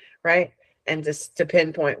something, right? And just to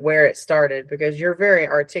pinpoint where it started because you're very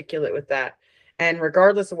articulate with that. And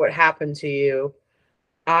regardless of what happened to you,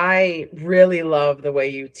 I really love the way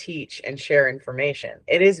you teach and share information.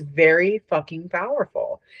 It is very fucking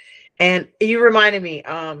powerful. And you reminded me,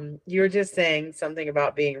 you were just saying something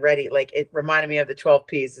about being ready. Like it reminded me of the 12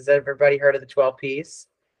 P's. Has everybody heard of the 12 P's?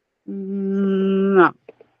 No.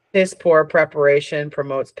 Piss poor preparation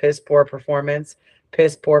promotes piss poor performance.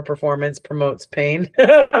 Piss poor performance promotes pain.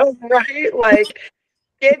 Right? Like,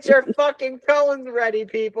 get your fucking cones ready,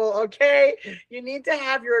 people. Okay. You need to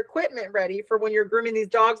have your equipment ready for when you're grooming these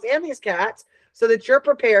dogs and these cats so that you're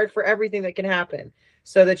prepared for everything that can happen.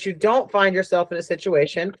 So that you don't find yourself in a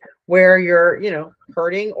situation where you're,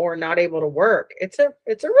 hurting or not able to work. It's a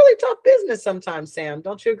really tough business sometimes, Sam.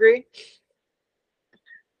 Don't you agree?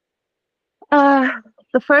 Uh,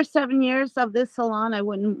 the first 7 years of this salon, I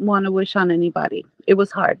wouldn't want to wish on anybody. It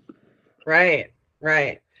was hard. Right.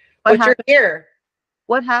 Right. What But you're happened? here.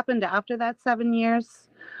 What happened after that 7 years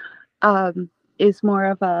um, is more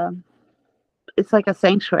of a. It's like a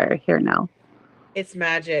sanctuary here now. It's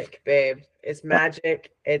magic, babe. It's Yeah.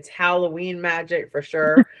 magic. It's Halloween magic for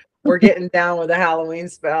sure. We're getting down with the Halloween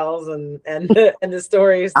spells and and the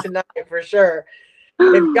stories tonight for sure.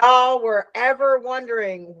 If y'all were ever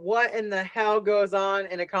wondering what in the hell goes on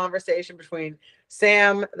in a conversation between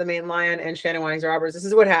Sam, the main lion, and Shannon Wynings Roberts, this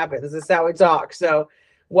is what happens. This is how we talk. So,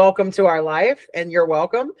 welcome to our life, and you're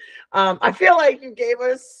welcome. I feel like you gave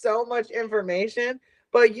us so much information,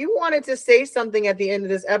 but you wanted to say something at the end of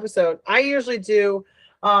this episode. I usually do.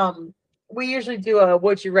 We usually do a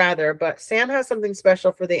would you rather, but Sam has something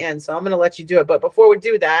special for the end, so I'm going to let you do it. But before we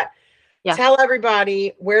do that, Yeah. tell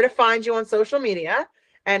everybody where to find you on social media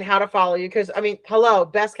and how to follow you. Because I mean, hello,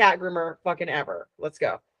 best cat groomer fucking ever. Let's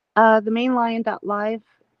go. The mainlion.live.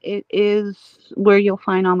 It is where you'll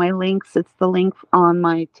find all my links. It's the link on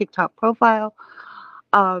my TikTok profile.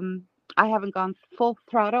 Um, I haven't gone full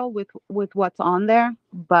throttle with what's on there,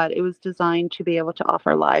 but it was designed to be able to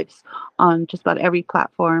offer lives on just about every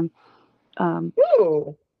platform. Um,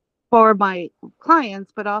 Ooh. for my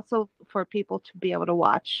clients, but also for people to be able to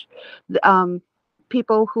watch.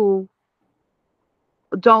 People who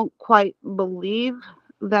don't quite believe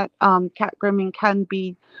that cat grooming can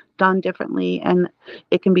be done differently and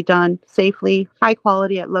it can be done safely, high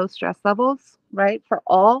quality at low stress levels, right? For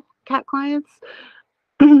all cat clients.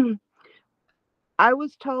 I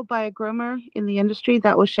was told by a groomer in the industry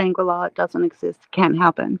that was Shangri-La. It doesn't exist, can't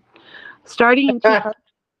happen. Starting in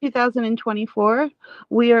 2024,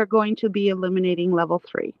 we are going to be eliminating level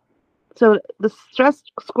 3. So the stress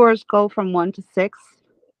scores go from 1 to 6.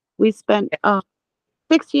 We spent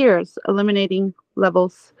 6 years eliminating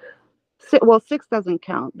levels. Well, 6 doesn't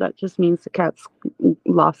count. That just means the cat's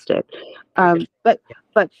lost it. But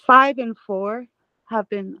 5 and 4 have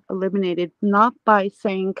been eliminated not by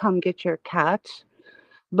saying "come get your cat,"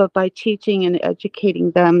 but by teaching and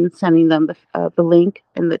educating them and sending them the link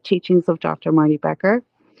and the teachings of Dr. Marty Becker.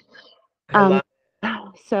 I love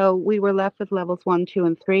So we were left with levels 1, 2,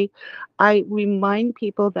 and 3. I remind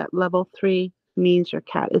people that level 3 means your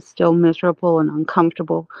cat is still miserable and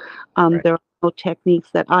uncomfortable. right. There are no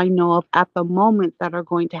techniques that I know of at the moment that are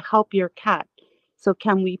going to help your cat. So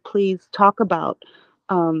can we please talk about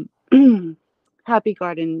um, Happy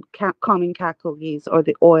Garden calming cat cookies or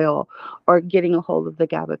the oil or getting a hold of the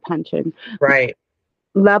gabapentin? Right.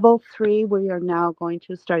 Level 3, we are now going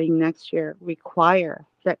to, starting next year, require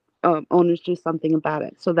that owners do something about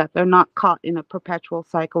it so that they're not caught in a perpetual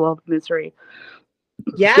cycle of misery.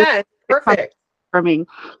 Just Yes. Perfect. confirming.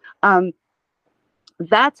 Um,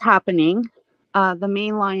 that's happening. The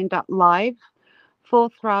mainline.live,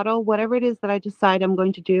 full throttle, whatever it is that I decide I'm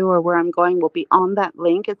going to do or where I'm going will be on that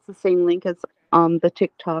link. It's the same link as the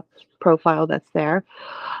TikTok profile that's there.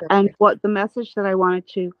 And Perfect. what the message that I wanted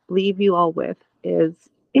to leave you all with is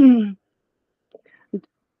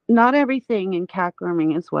not everything in cat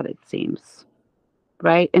grooming is what it seems,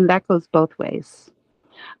 right? And that goes both ways.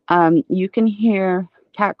 You can hear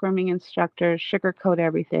cat grooming instructors sugarcoat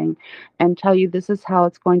everything and tell you this is how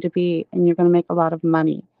it's going to be, and you're going to make a lot of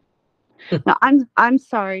money. Now, I'm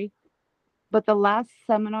sorry, but the last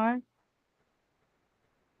seminar,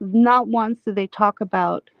 not once did they talk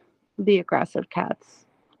about the aggressive cats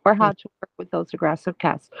or how to work with those aggressive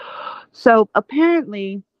cats. So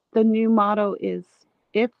apparently, the new motto is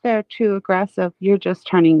if they're too aggressive, you're just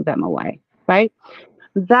turning them away, right?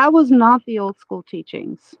 That was not the old school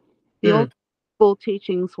teachings. The Mm. old school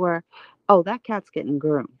teachings were, oh, that cat's getting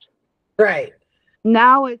groomed. Right.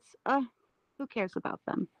 Now it's, who cares about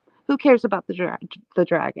them? Who cares about the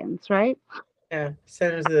dragons, right? Yeah.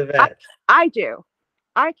 Send them to the I, vet. I do.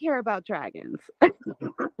 I care about dragons.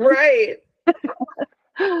 Right.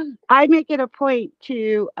 I make it a point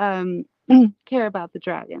to care about the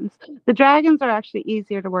dragons. The dragons are actually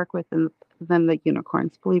easier to work with than the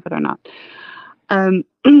unicorns, believe it or not. Um,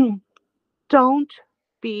 don't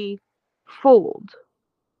be fooled.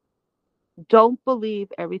 Don't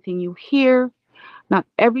believe everything you hear. Not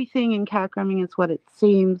everything in cat grooming is what it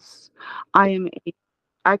seems. I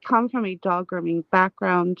come from a dog grooming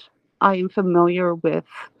background. I am familiar with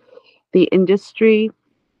the industry.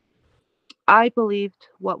 I believed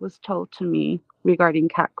what was told to me regarding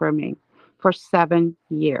cat grooming for 7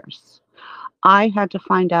 years. I had to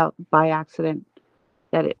find out by accident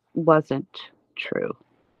that it wasn't true.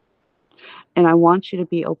 And I want you to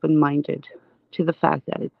be open minded to the fact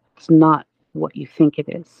that it's not what you think it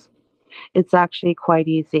is. It's actually quite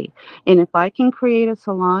easy. And if I can create a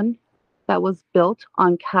salon that was built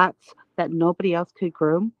on cats that nobody else could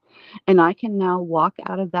groom, and I can now walk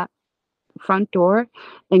out of that front door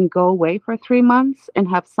and go away for 3 months and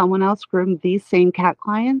have someone else groom these same cat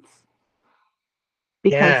clients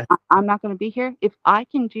because Yeah. I'm not going to be here. If I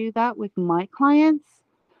can do that with my clients,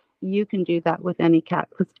 you can do that with any cat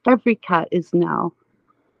because every cat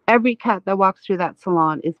that walks through that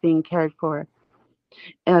salon is being cared for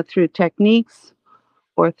through techniques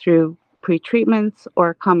or through pre-treatments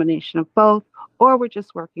or a combination of both, or we're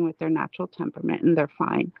just working with their natural temperament and they're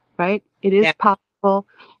fine, right? It is Yeah. possible.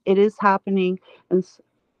 It is happening. And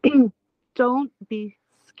don't be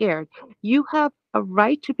scared. You have a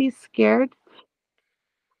right to be scared.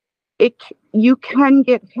 You can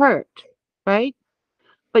get hurt, right?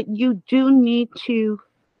 But you do need to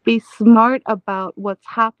be smart about what's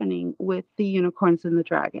happening with the unicorns and the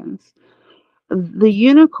dragons. The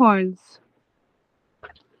unicorns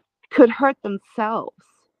could hurt themselves,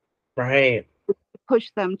 Right. push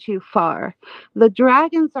them too far. The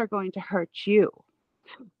dragons are going to hurt you.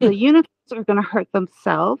 The unicorns are going to hurt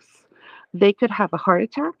themselves. They could have a heart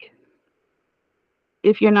attack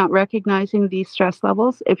if you're not recognizing these stress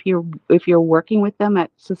levels. If you're working with them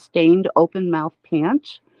at sustained open mouth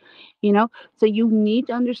pant, you know? So you need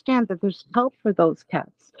to understand that there's help for those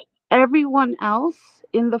cats. Everyone else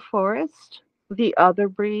in the forest, the other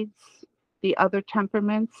breeds, the other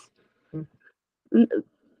temperaments, n-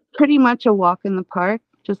 pretty much a walk in the park.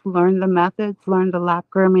 Just learn the methods, learn the lap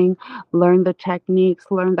grooming, learn the techniques,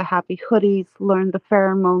 learn the happy hoodies, learn the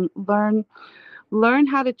pheromone, learn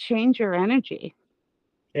how to change your energy.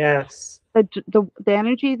 Yes. The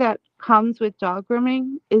energy that comes with dog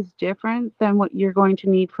grooming is different than what you're going to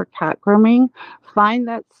need for cat grooming. Find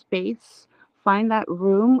that space, find that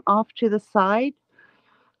room off to the side.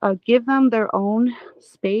 Give them their own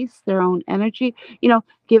space, their own energy.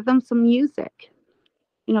 Give them some music.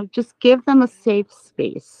 Just give them a safe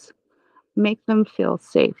space. Make them feel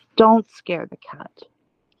safe. Don't scare the cat.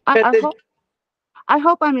 I, But I hope I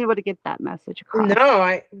hope I'm able to get that message no,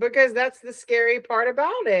 across. because that's the scary part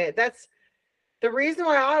about it. That's the reason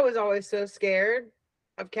why I was always so scared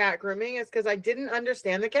of cat grooming is because I didn't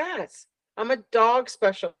understand the cats. I'm a dog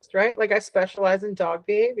specialist, right? Like I specialize in dog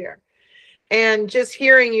behavior. And just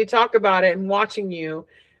hearing you talk about it and watching you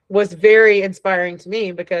was very inspiring to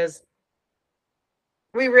me because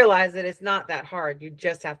we realize that it's not that hard. You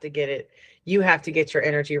just have to get it. You have to get your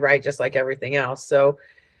energy right, just like everything else. So,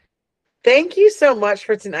 thank you so much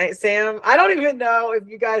for tonight, Sam. I don't even know if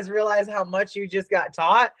you guys realize how much you just got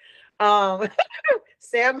taught. Um,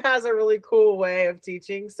 Sam has a really cool way of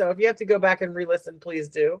teaching. So, if you have to go back and re listen, please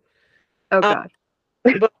do. Oh Um,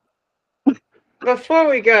 God. but before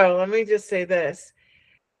we go, let me just say this: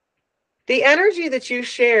 the energy that you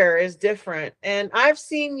share is different. And I've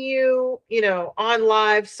seen you, on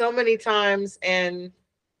live so many times, and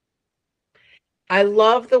I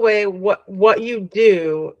love the way what you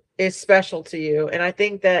do is special to you. And I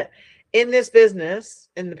think that in this business,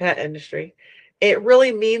 in the pet industry, it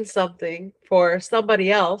really means something for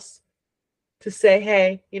somebody else to say,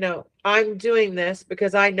 hey, I'm doing this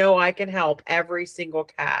because I know I can help every single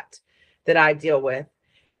cat that I deal with.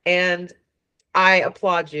 And I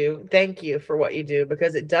applaud you. Thank you for what you do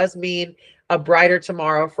because it does mean a brighter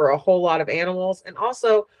tomorrow for a whole lot of animals and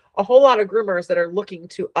also a whole lot of groomers that are looking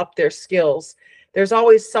to up their skills. There's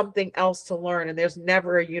always something else to learn, and there's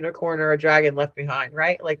never a unicorn or a dragon left behind,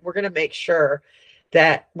 right? Like, we're going to make sure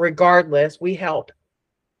that regardless, we help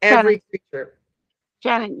Shannon, every creature.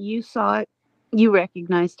 Shannon, you saw it. You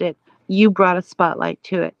recognized it. You brought a spotlight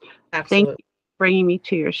to it. Thank Absolutely. you for bringing me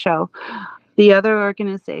to your show. The other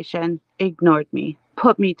organization ignored me,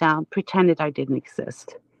 put me down, pretended I didn't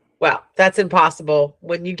exist. Well, that's impossible.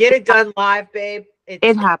 When you get it done live, babe, It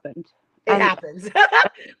happened. it And happens.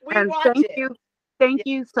 We and watch it. thank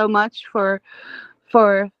Yeah. you so much for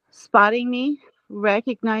spotting me,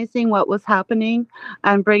 recognizing what was happening,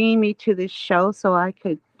 and bringing me to this show so I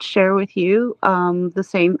could share with you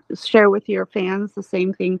share with your fans the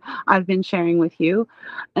same thing I've been sharing with you.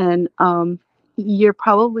 And you're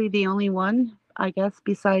probably the only one, I guess,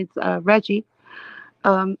 besides Reggie,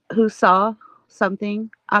 who saw something,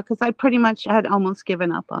 because I pretty much had almost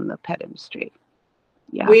given up on the pet industry.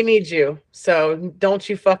 Yeah. We need you. So don't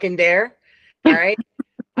you fucking dare. All right.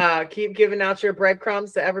 Keep giving out your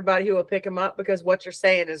breadcrumbs to everybody who will pick them up because what you're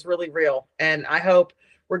saying is really real. And I hope,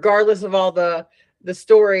 regardless of all the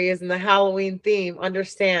stories and the Halloween theme,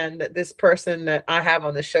 understand that this person that I have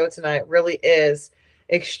on the show tonight really is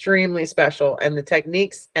extremely special. And the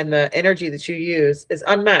techniques and the energy that you use is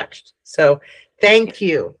unmatched. So thank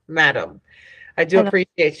you, madam. I do I love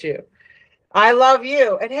appreciate you. I love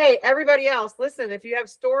you. And hey, everybody else, listen, if you have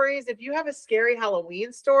stories, if you have a scary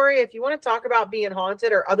Halloween story, if you want to talk about being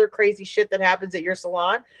haunted or other crazy shit that happens at your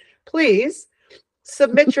salon, please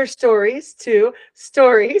submit your stories to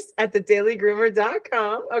stories at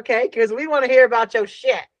thedailygroomer.com. Okay. Because we want to hear about your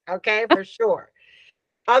shit. Okay. For sure.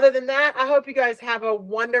 Other than that, I hope you guys have a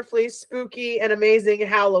wonderfully spooky and amazing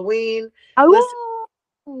Halloween. Listen,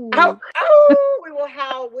 Oh, we will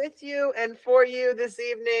howl with you and for you this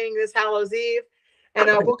evening, this Hallows Eve. And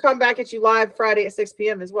we'll come back at you live Friday at 6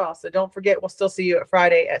 p.m. as well. So don't forget, we'll still see you at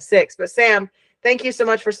Friday at 6. But Sam, thank you so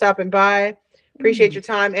much for stopping by. Appreciate your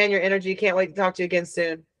time and your energy. Can't wait to talk to you again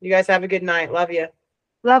soon. You guys have a good night. Love you.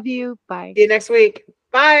 love you. Bye. See you next week.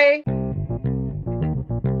 Bye.